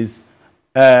somebody says,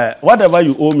 whatever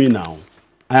you owe me now,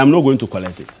 I am not going to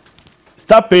collect it.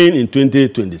 Start paying in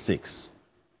 2026.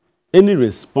 Any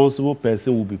responsible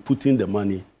person will be putting the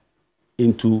money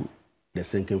into the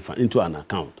sinking fund, into an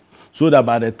account. So that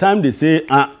by the time they say,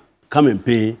 come and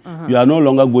pay, you are no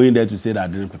longer going there to say that I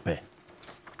didn't prepare.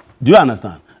 Do you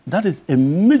understand? That is a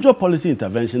major policy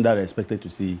intervention that I expected to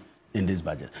see in this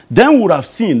budget. Then we would have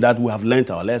seen that we have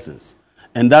learnt our lessons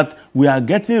and that we are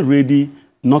getting ready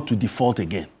not to default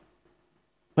again.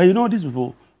 But you know, these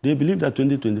people, they believe that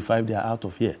 2025 they are out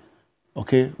of here.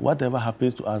 Okay, whatever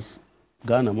happens to us,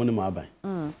 Ghana money mabai.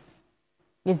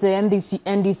 Is the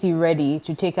NDC ready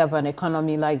to take up an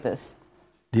economy like this?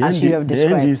 The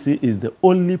NDC is the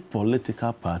only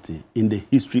political party in the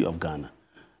history of Ghana.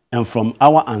 And from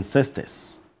our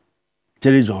ancestors,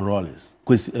 Jerry John Rawlings,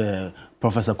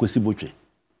 Professor Kwesi Botwe,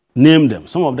 name them.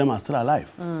 Some of them are still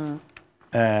alive.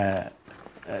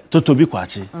 Totobi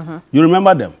Kwachi. You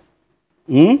remember them?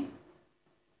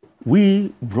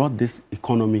 We brought this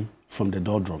economy from the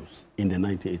doldrums in the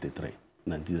 1983,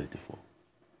 1984.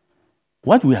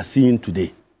 What we are seeing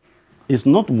today is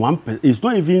not it's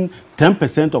not even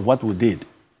 10% of what we did.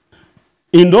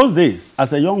 In those days,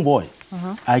 as a young boy,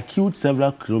 I queued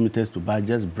several kilometers to buy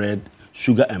just bread,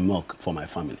 sugar, and milk for my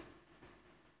family.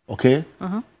 Okay?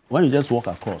 When you just walk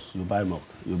across, you buy milk,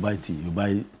 you buy tea, you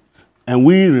buy... And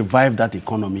we revived that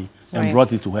economy and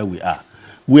brought it to where we are.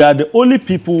 We are the only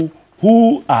people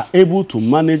who are able to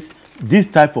manage this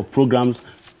type of programs,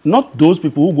 not those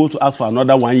people who go to ask for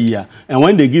another 1 year, and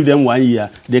when they give them 1 year,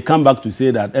 they come back to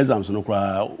say that, 10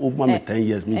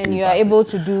 years. And you are able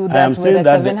to do that with a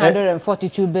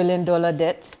 $742 billion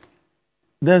debt?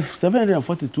 The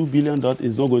 $742 billion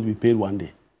is not going to be paid one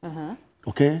day.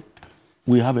 Okay?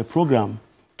 We have a program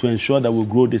to ensure that we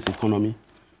grow this economy.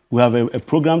 We have a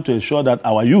program to ensure that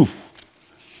our youth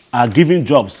are given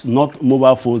jobs, not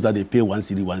mobile phones that they pay 1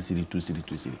 cedi, 1 cedi, 2 cedi,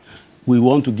 2 cedi. We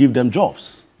want to give them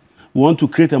jobs. We want to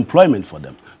create employment for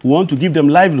them. We want to give them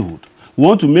livelihood. We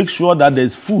want to make sure that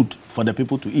there's food for the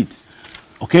people to eat.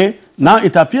 Okay? Now,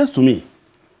 it appears to me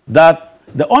that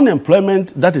the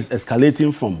unemployment that is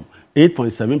escalating from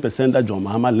 8.7% that John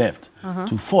Mahama left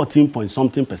to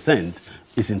 14-point-something%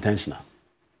 is intentional.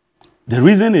 The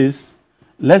reason is,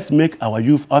 let's make our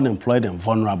youth unemployed and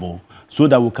vulnerable so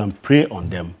that we can prey on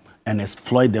them and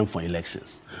exploit them for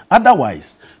elections.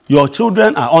 Otherwise, your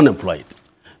children are unemployed.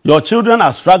 Your children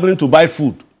are struggling to buy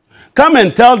food. Come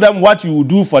and tell them what you will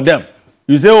do for them.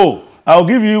 You say, oh, I'll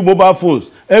give you mobile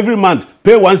phones every month.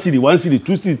 Pay 1 cedi, 1 cedi,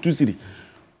 2 cedi, 2 cedi.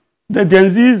 The Gen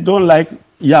Zs don't like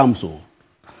yams.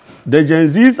 The Gen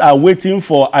Zs are waiting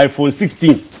for iPhone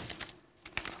 16.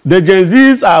 The Gen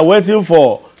Zs are waiting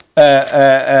for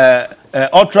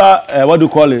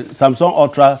Samsung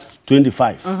Ultra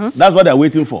 25. That's what they're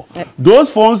waiting for. Those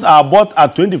phones are bought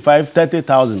at 25,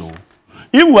 30,000.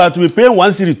 If we are to be paying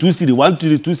 1 cedi, 2 cedi, 1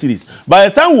 cedi, 2 cedis, by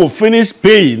the time we finish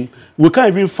paying, we can't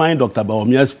even find Dr.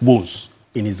 Bawumia's bones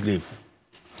in his grave.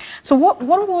 So what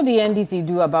will the NDC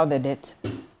do about the debt?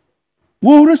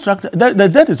 We'll restructure. The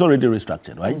debt is already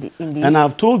restructured, right? Indeed. And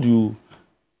I've told you,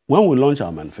 when we launch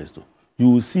our manifesto, you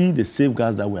will see the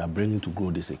safeguards that we are bringing to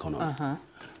grow this economy.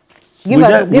 We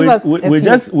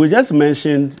just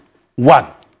mentioned one,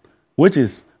 which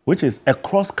is a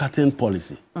cross-cutting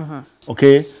policy.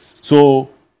 Okay, so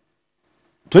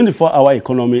 24-hour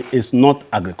economy is not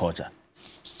agriculture.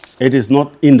 It is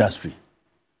not industry.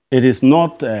 It is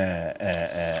not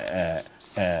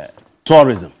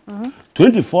tourism.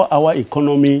 24-hour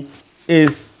economy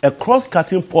is a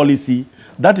cross-cutting policy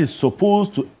that is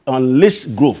supposed to unleash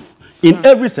growth in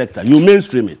every sector. You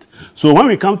mainstream it. So when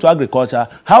we come to agriculture,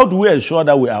 how do we ensure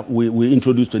that we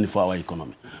introduce 24-hour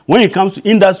economy? When it comes to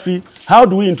industry, how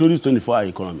do we introduce 24-hour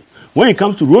economy? When it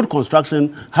comes to road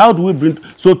construction, how do we bring...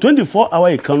 So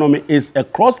 24-hour economy is a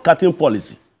cross-cutting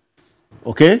policy.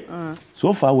 Okay?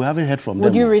 So far, we haven't heard from them.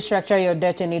 Would you restructure your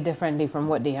debt any differently from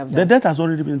what they have done? The debt has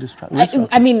already been restructured.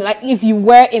 I mean, like, if you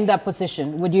were in that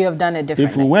position, would you have done it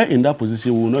differently? If we were in that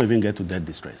position, we will not even get to debt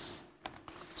distress.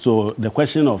 So the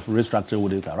question of restructuring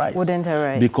wouldn't arise. Wouldn't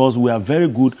arise. Because we are very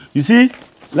good. You see,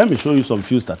 let me show you some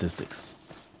few statistics.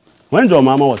 When John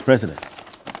Mahama was president,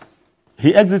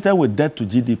 he exited with debt to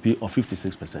GDP of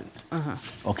 56%.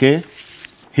 Okay?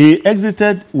 He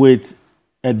exited with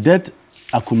a debt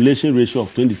accumulation ratio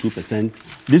of 22%.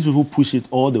 These people push it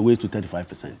all the way to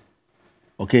 35%.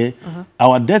 Okay?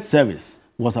 Our debt service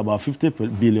was about 50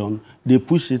 billion. They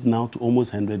push it now to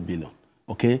almost 100 billion.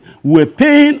 Okay? We were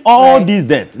paying all these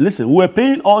debt. Listen, we were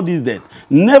paying all these debt.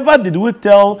 Never did we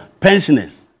tell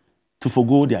pensioners to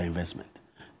forgo their investment.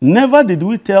 Never did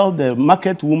we tell the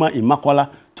market woman in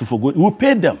Makwala to forgo. We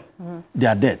paid them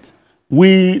their debt.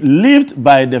 We lived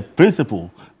by the principle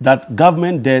that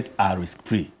government debt are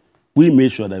risk-free. We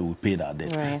made sure that we paid our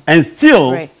debt. And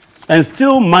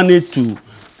still managed to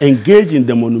engage in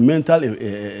the monumental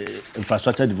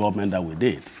infrastructure development that we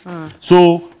did.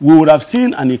 So we would have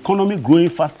seen an economy growing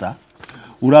faster.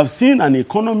 We would have seen an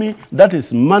economy that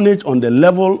is managed on the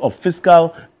level of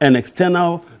fiscal and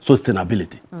external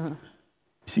sustainability.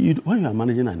 See, when you are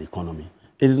managing an economy,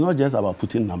 it is not just about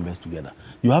putting numbers together.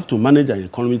 You have to manage an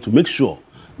economy to make sure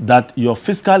that your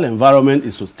fiscal environment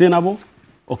is sustainable,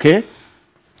 okay?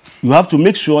 You have to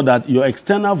make sure that your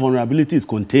external vulnerability is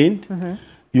contained.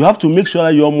 You have to make sure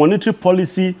that your monetary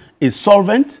policy is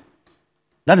solvent.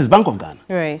 That is Bank of Ghana.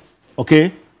 Right.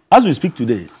 Okay? As we speak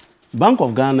today, Bank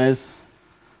of Ghana's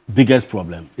biggest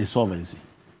problem is solvency.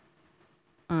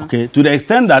 Okay? To the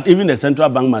extent that even the central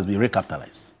bank must be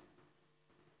recapitalized.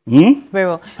 Very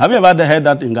well. Have you ever heard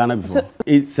that in Ghana before?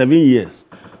 It's 7 years.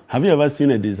 Have you ever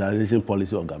seen a digitalization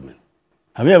policy of government?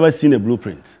 Have you ever seen a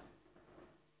blueprint?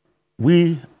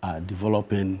 We are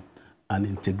developing an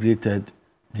integrated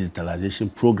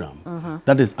digitalization program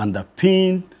that is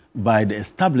underpinned by the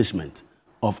establishment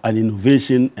of an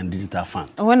innovation and digital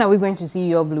fund. And when are we going to see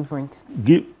your blueprint?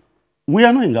 We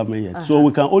are not in government yet, so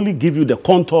we can only give you the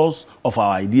contours of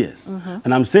our ideas.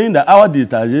 And I'm saying that our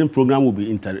digitalization program will be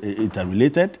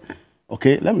interrelated.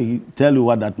 Okay, let me tell you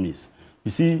what that means.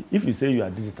 You see, if you say you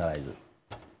are digitalizing,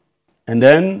 and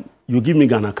then you give me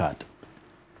Ghana card,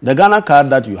 the Ghana card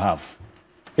that you have,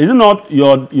 is it not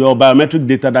your biometric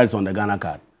data that is on the Ghana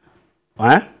card?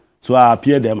 So I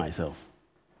appear there myself.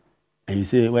 And you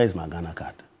say, where is my Ghana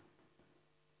card?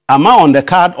 Am I on the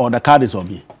card or the card is on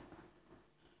me?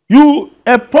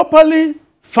 A properly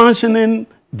functioning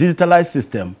digitalized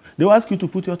system, they will ask you to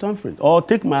put your thumbprint or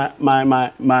take my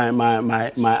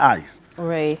eyes.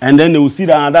 Right. And then they will see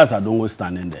that that's Adongo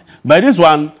standing there. But this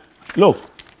one, look,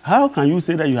 how can you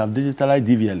say that you have digitalized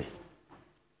DVLA?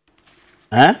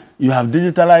 You have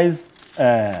digitalized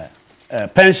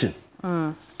pension.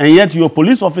 And yet your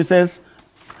police officers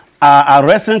are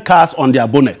arresting cars on their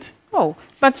bonnet. Oh,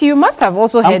 but you must have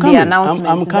also heard the announcement.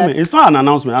 I'm coming. It's not an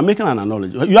announcement. I'm making an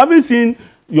analogy. You haven't seen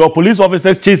your police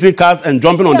officers chasing cars and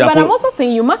jumping on their bonnet. But I'm also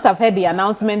saying you must have heard the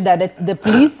announcement that the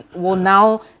police will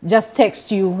now just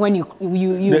text you when you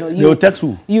they will text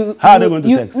who? How are they going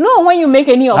to text? No, when you make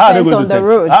any offense on the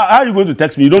road. How are you going to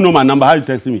text me? You don't know my number. How are you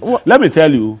texting me? Well, let me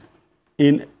tell you,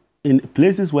 in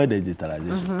places where there's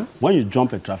digitalization, when you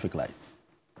jump a traffic light,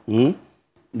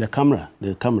 the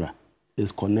camera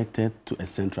is connected to a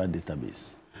central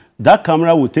database. That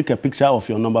camera will take a picture of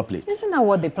your number plate. Isn't that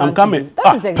what they plan I'm coming. to do?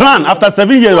 That is exactly plan after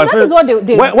 7 years. No, that is what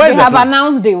they have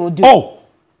announced they will do. Oh.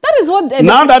 That is what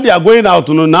now that they are going out,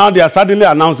 now they are suddenly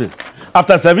announcing.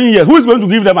 After 7 years, who is going to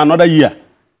give them another year?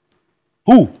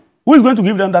 Who? Who is going to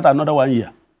give them that another 1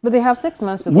 year? But they have 6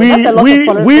 months to go. That's a lot of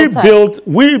political time.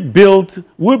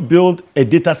 We built a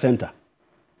data center.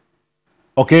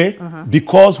 Okay?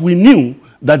 Because we knew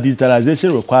that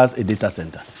digitalization requires a data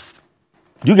center.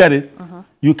 Do you get it?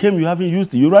 You came, you haven't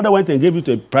used it. You rather went and gave it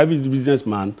to a private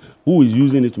businessman who is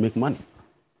using it to make money.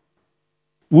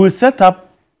 We set up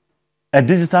a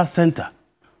digital center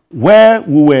where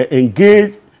we were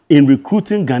engaged in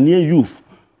recruiting Ghanaian youth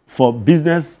for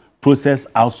business process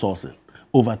outsourcing.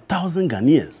 Over 1,000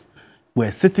 Ghanaians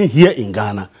were sitting here in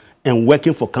Ghana and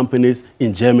working for companies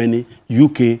in Germany,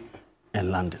 UK, and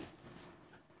London.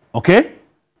 Okay?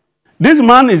 This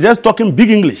man is just talking big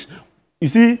English. You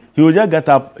see, he will just get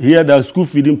up here, the school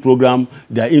feeding program,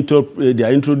 they are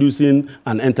introducing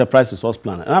an enterprise resource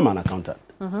planner. And I'm an accountant.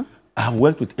 I have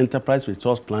worked with enterprise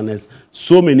resource planners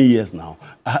so many years now.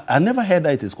 I never heard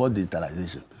that it is called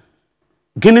digitalization.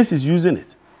 Guinness is using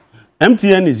it.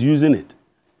 MTN is using it.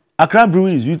 Accra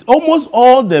Brewery is using it. Almost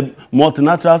all the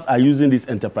multinationals are using this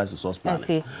enterprise resource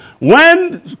planners.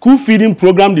 When school feeding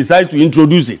program decides to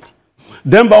introduce it,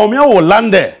 then Bawumia will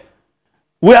land there.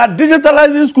 We are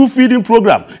digitalizing school feeding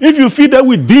program. If you feed them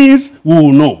with beans, we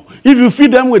will know. If you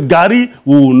feed them with gari,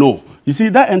 we will know. You see,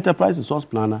 that enterprise resource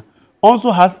planner also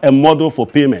has a model for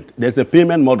payment. There's a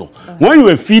payment model. When you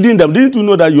were feeding them, didn't you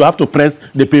know that you have to press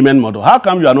the payment model? How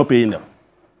come you are not paying them?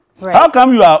 Right. How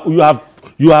come you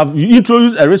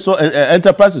introduced a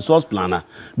enterprise resource planner,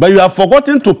 but you have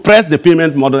forgotten to press the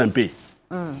payment model and pay?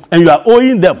 And you are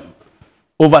owing them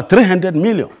over 300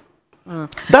 million.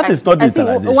 That is not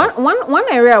digitalization. One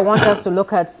area I want us to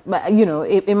look at,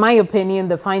 in my opinion,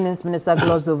 the finance minister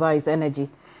glossed over is energy.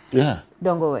 Yeah.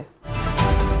 Don't go away.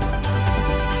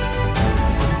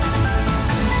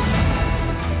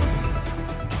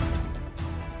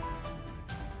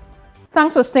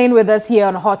 Thanks for staying with us here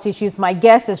on Hot Issues. My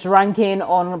guest is ranking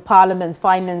on Parliament's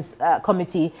Finance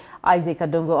Committee, Isaac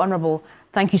Adongo. Honourable,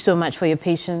 thank you so much for your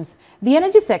patience. The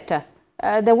energy sector,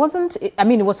 it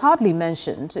was hardly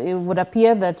mentioned. It would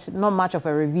appear that not much of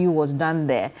a review was done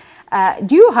there.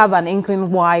 Do you have an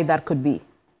inkling why that could be?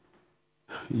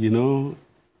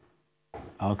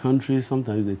 Our country,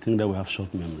 sometimes they think that we have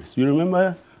short memories. You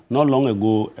remember not long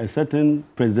ago, a certain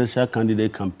presidential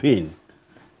candidate campaigned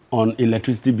on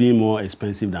electricity being more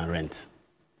expensive than rent.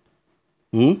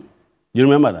 You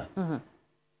remember that?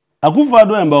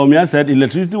 Akufo-Addo and Bawumia said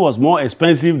electricity was more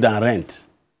expensive than rent.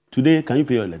 Today, can you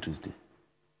pay your electricity?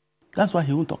 That's why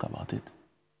he won't talk about it.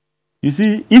 You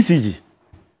see, ECG,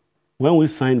 when we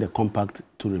signed the compact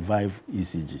to revive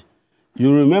ECG.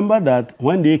 You remember that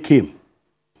when they came,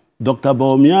 Dr.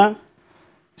 Bawumia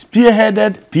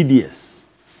spearheaded PDS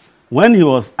when he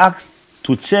was asked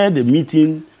to chair the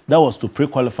meeting that was to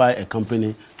pre-qualify a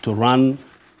company to run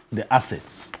the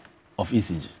assets of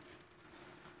ECG.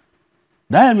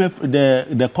 The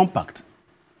IMF, the compact,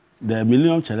 the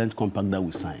Millennium Challenge Compact that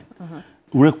we signed,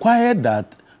 required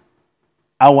that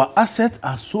our assets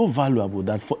are so valuable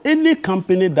that for any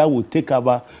company that will take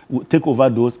over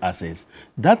those assets,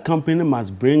 that company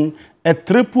must bring a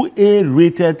AAA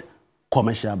rated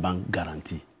commercial bank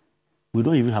guarantee. We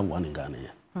don't even have one in Ghana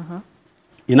here.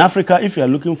 In Africa, if you are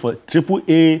looking for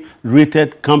AAA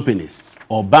rated companies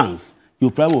or banks, you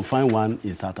probably will find one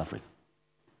in South Africa.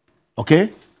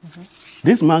 Okay?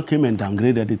 This man came and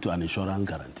downgraded it to an insurance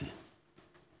guarantee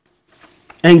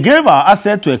and gave our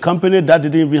asset to a company that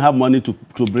didn't even have money to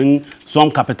bring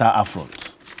some capital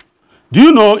upfront. Do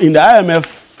you know in the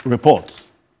IMF report,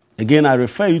 again, I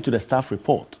refer you to the staff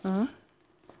report,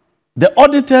 the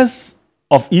auditors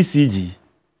of ECG,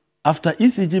 after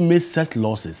ECG made such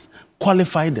losses,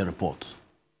 qualified the report.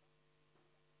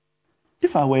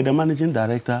 If I were the managing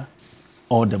director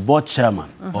or the board chairman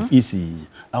of ECG,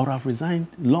 I would have resigned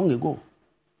long ago.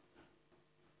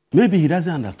 Maybe he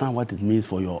doesn't understand what it means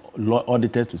for your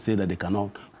auditors to say that they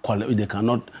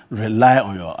cannot rely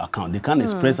on your account. They can't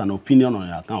express an opinion on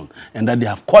your account and that they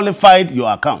have qualified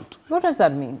your account. What does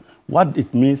that mean? What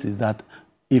it means is that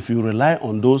if you rely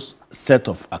on those set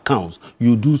of accounts,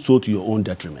 you do so to your own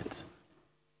detriment.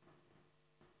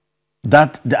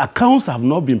 That the accounts have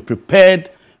not been prepared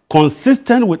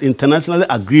consistent with internationally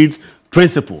agreed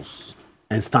principles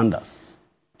and standards.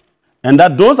 And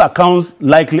that those accounts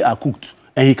likely are cooked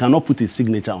and he cannot put his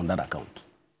signature on that account.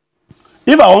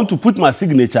 If I want to put my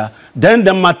signature, then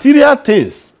the material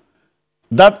things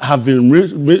that have been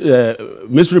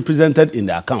misrepresented in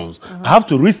the accounts, I have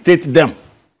to restate them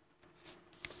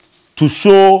to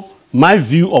show my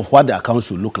view of what the account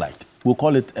should look like. We'll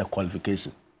call it a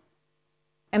qualification.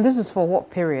 And this is for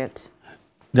what period?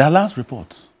 Their last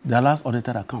report, their last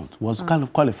audited account was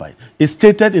qualified. It's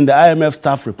stated in the IMF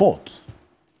staff report.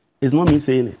 It's not me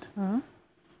saying it.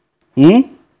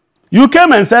 You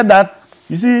came and said that,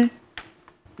 you see,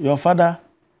 your father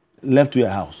left you a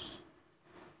house.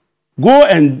 Go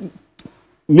and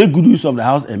make good use of the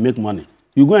house and make money.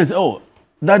 You go and say, oh,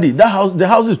 Daddy, the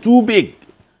house is too big.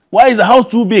 Why is the house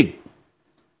too big?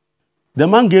 The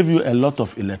man gave you a lot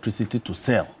of electricity to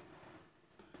sell.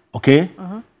 Okay?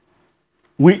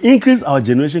 We increased our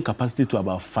generation capacity to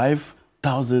about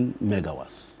 5,000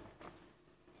 megawatts.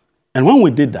 And when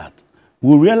we did that,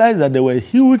 we realized that there were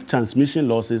huge transmission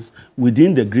losses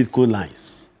within the grid code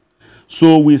lines.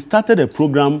 So we started a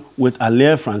program with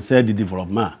Alliance Française de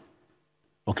Développement,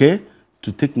 okay,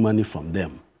 to take money from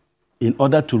them in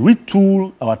order to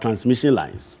retool our transmission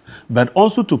lines, but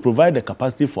also to provide the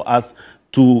capacity for us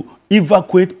to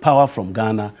evacuate power from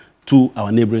Ghana to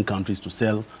our neighboring countries to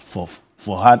sell for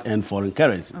hard-earned foreign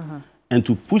currency and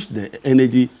to push the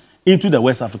energy into the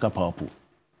West Africa power pool.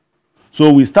 So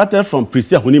we started from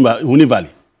Prisia Huni Valley,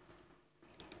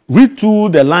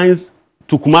 retooled the lines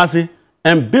to Kumasi,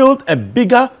 and built a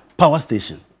bigger power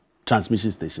station,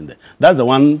 transmission station there. That's the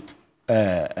one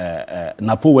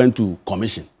NAPO went to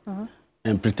commission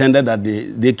and pretended that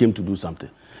they came to do something.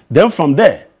 Then from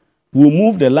there, we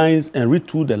moved the lines and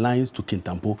retooled the lines to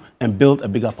Kintampo and built a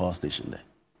bigger power station there.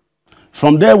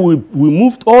 From there, we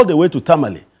moved all the way to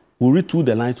Tamale. We retooled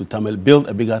the lines to Tamale, built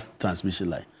a bigger transmission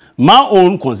line. My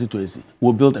own constituency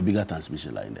will build a bigger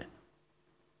transmission line there.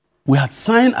 We had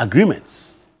signed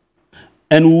agreements.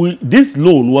 And this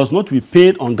loan was not to be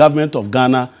paid on government of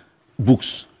Ghana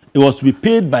books. It was to be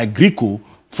paid by GRICO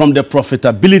from the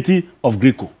profitability of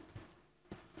GRICO.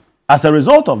 As a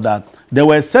result of that, there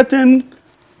were certain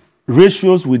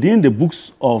ratios within the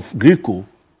books of GRICO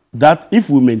that if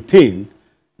we maintain,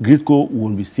 GRICO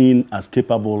will be seen as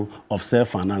capable of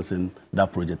self-financing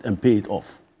that project and pay it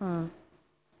off.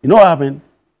 You know what happened?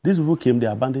 These people came, they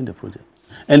abandoned the project.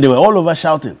 And they were all over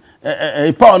shouting,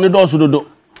 power no does do,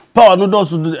 power no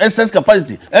does do, excess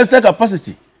capacity, excess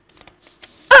capacity.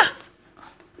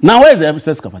 Now where is the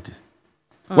excess capacity?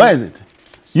 Where is it?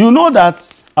 You know that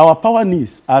our power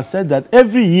needs are said that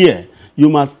every year you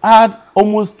must add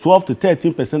almost 12 to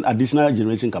 13% additional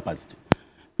generation capacity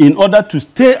in order to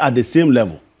stay at the same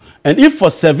level. And if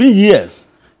for 7 years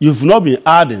you've not been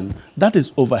adding, that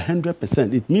is over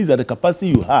 100%. It means that the capacity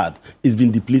you had is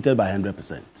being depleted by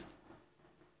 100%.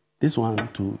 This one,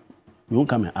 too, you won't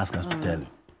come and ask us to tell you.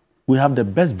 We have the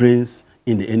best brains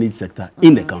in the energy sector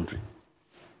in the country.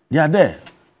 They are there.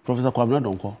 Professor Kwabena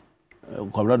Donko,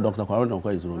 Dr. Kwabena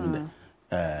Donko is roaming there.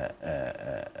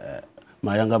 my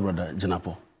younger brother,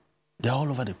 Janapo. They're all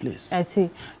over the place. I see.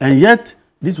 And yet,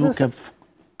 these people kept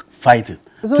fighting.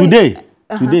 So today,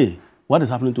 what is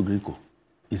happening to Greco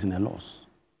is in a loss.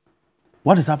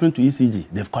 What is happening to ECG?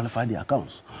 They've qualified their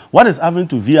accounts. What is happening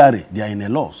to VRA? They are in a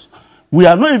loss. We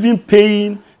are not even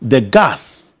paying the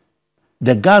gas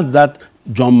that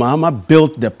John Mahama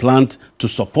built the plant to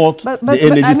support the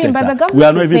energy sector. But the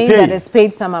government is saying that it's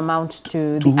paid some amount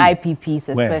to the IPPs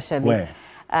especially. Where?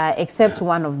 Except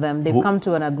one of them. They've come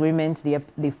to an agreement.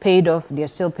 They've paid off. They're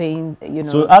still paying, you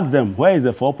know. So ask them, where is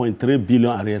the 4.3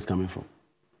 billion arrears coming from?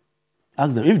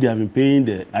 Ask them if they have been paying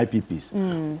the IPPs.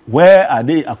 Where are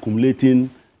they accumulating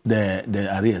the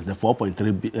arrears, the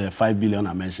 4.5 billion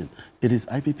I mentioned? It is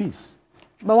IPPs.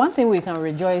 But one thing we can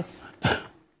rejoice,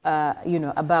 you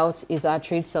know, about is our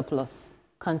trade surplus,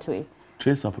 can't we?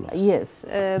 Trade surplus. Yes.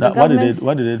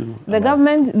 What did they do?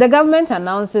 The government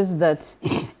announces that,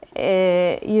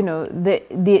 you know,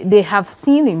 they have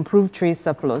seen improved trade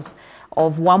surplus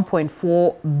of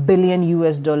 $1.4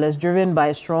 billion driven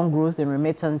by strong growth in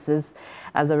remittances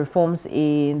as the reforms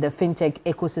in the fintech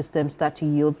ecosystem start to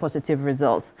yield positive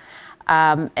results.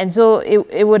 And so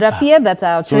it would appear that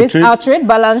our trade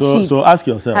balance sheet. So ask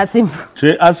yourself. Has improved.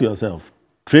 Ask yourself.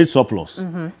 Trade surplus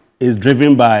is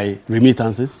driven by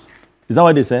remittances. Is that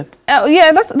what they said?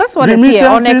 Yeah, that's what it's here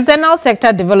on external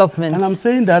sector development. And I'm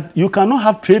saying that you cannot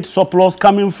have trade surplus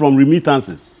coming from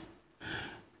remittances.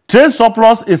 Trade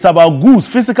surplus is about goods,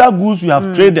 physical goods you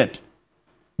have traded.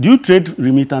 Do you trade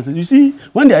remittances? You see,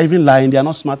 when they are even lying, they are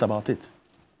not smart about it.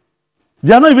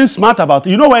 They are not even smart about it.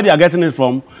 You know where they are getting it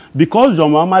from? Because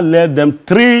John Mahama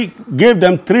gave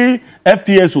them three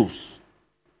FPSOs.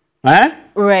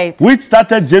 Right. Which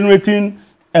started generating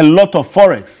a lot of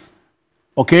forex.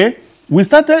 Okay? We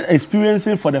started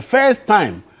experiencing for the first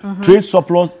time trade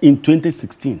surplus in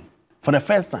 2016. For the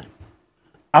first time.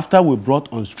 After we brought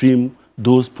on stream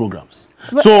those programs.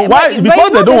 So why?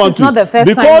 Because they don't want to.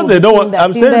 Because they don't want.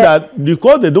 I'm saying that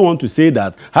because they don't want to say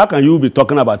that. How can you be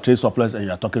talking about trade surplus and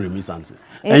you are talking remittances,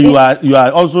 and you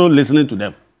are also listening to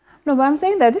them? No, but I'm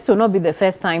saying that this will not be the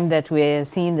first time that we're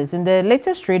seeing this. In the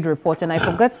latest trade report, and I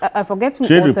forget who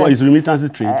trade report is remittances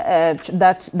trade.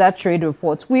 That trade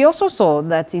report, we also saw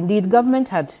that indeed government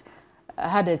had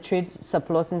a trade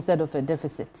surplus instead of a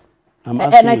deficit. And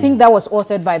I think that was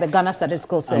authored by the Ghana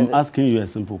Statistical Service. I'm asking you a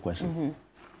simple question.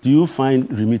 Do you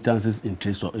find remittances in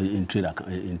trade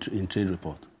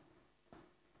report?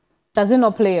 Does it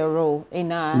not play a role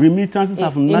in our... Remittances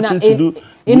have nothing to do...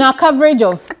 In our coverage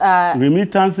of...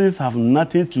 remittances have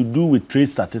nothing to do with trade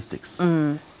statistics.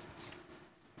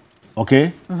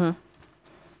 Okay?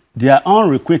 They are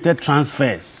unrequited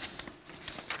transfers.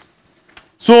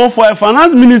 So for a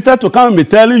finance minister to come and be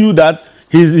telling you that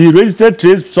he registered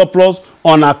trade surplus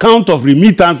on account of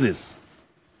remittances,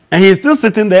 and he's still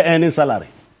sitting there earning salary.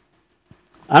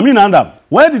 I mean, Adam,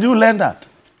 where did you learn that?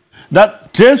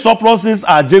 That trade surpluses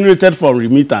are generated from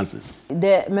remittances.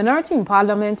 The minority in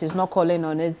parliament is not calling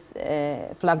on his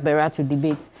flag bearer to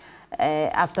debate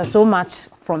after so much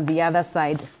from the other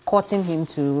side, courting him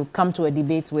to come to a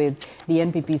debate with the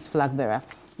NPP's flag bearer.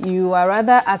 You are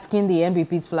rather asking the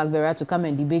NPP's flag bearer to come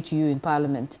and debate you in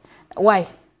parliament. Why?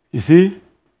 You see,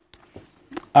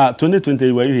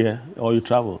 2020, were you here or you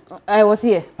traveled? I was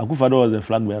here. Akufo-Addo was the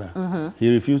flag bearer.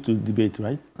 He refused to debate,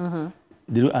 right?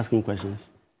 Did you ask him questions?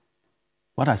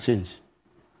 What has changed?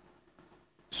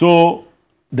 So,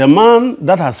 the man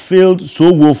that has failed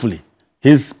so woefully,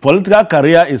 his political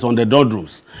career is on the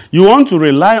doldrums. You want to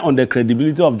rely on the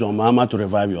credibility of John Mahama to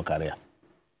revive your career.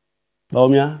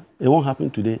 Bawumia, it won't happen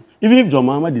today. Even if John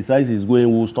Mahama decides he's going,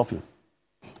 we'll stop him.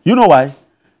 You know why?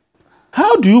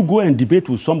 How do you go and debate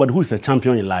with somebody who is a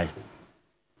champion in lying?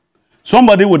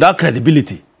 Somebody without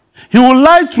credibility. He will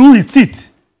lie through his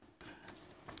teeth.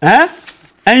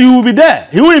 And you will be there.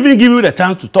 He won't even give you the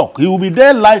chance to talk. He will be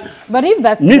there like... But if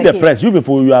that's the case... press. You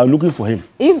people, you are looking for him.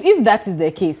 If that is the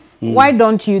case, why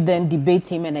don't you then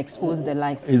debate him and expose the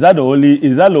lies? Is that the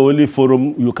only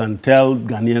forum you can tell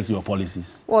Ghanaians your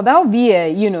policies? Well, that would be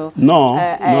a,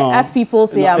 as people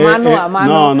say, a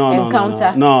mano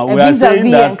encounter. No, we are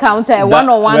saying that encounter, a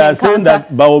one-on-one encounter. We are saying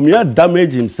that Bawumia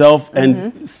damaged himself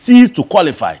and ceased to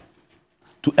qualify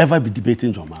to ever be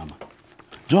debating John Mahama.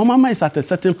 John Mahama is at a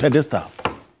certain pedestal.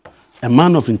 A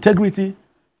man of integrity,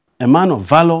 a man of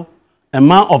valor, a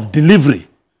man of delivery.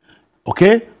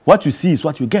 Okay? What you see is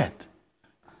what you get.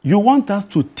 You want us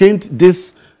to taint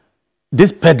this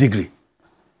pedigree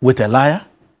with a liar?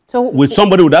 With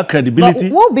somebody without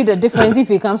credibility? What would be the difference if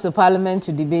he comes to parliament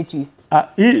to debate you?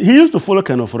 He used to follow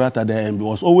Ken Ofurata there and he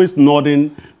was always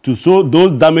nodding to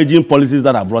those damaging policies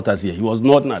that have brought us here. He was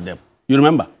nodding at them. You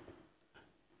remember?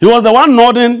 He was the one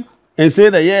nodding and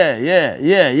saying that,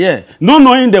 yeah. Not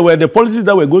knowing there were the policies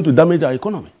that were going to damage our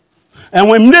economy. And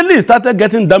when immediately he started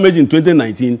getting damaged in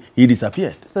 2019, he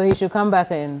disappeared. So he should come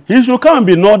back in. He should come and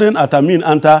be nodding at Amin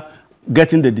Anta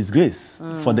getting the disgrace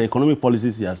for the economic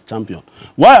policies he has championed.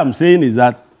 What I'm saying is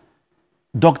that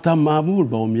Dr. Mahmoud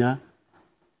Bawumia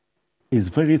is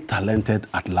very talented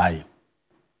at lying.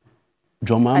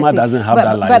 John Mahama doesn't have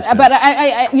that lying. But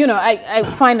I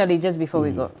finally, just before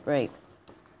we go, right?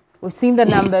 We've seen the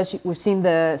numbers, we've seen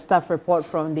the staff report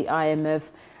from the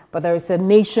IMF, but there is a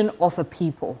nation of a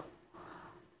people.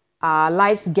 Are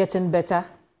lives getting better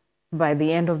by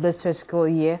the end of this fiscal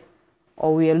year,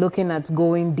 or we are looking at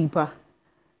going deeper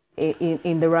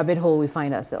in the rabbit hole we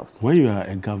find ourselves? When you are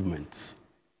a government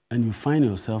and you find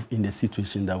yourself in the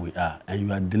situation that we are, and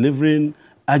you are delivering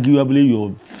arguably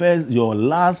your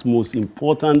last most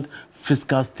important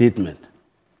fiscal statement,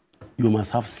 you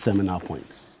must have seminal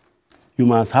points. You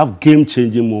must have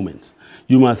game-changing moments.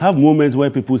 You must have moments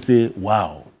where people say,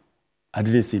 wow, I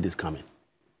didn't see this coming.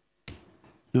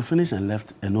 You finish and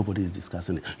left, and nobody is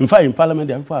discussing it. In fact, in Parliament,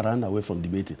 there are people run away from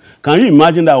debating. Can you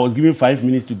imagine that I was given 5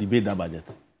 minutes to debate that budget?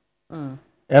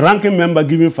 A ranking member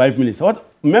giving 5 minutes. What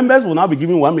members will now be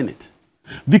given 1 minute?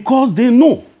 Because they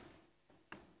know.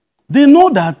 They know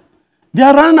that they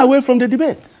are running away from the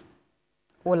debate.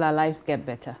 Will our lives get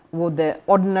better? Will the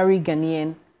ordinary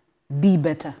Ghanaian be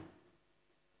better?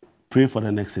 Pray for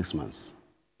the next 6 months.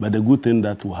 But the good thing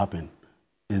that will happen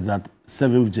is that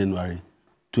 7th January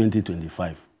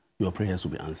 2025, your prayers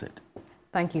will be answered.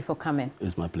 Thank you for coming.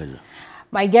 It's my pleasure.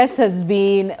 My guest has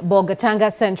been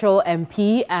Bolgatanga Central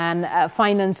MP and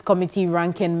Finance Committee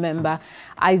Ranking Member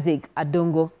Isaac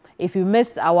Adongo. If you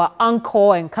missed our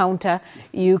encore encounter,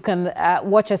 you can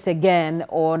watch us again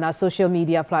on our social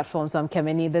media platforms. I'm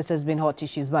Keminni. This has been Hot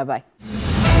Issues. Bye-bye.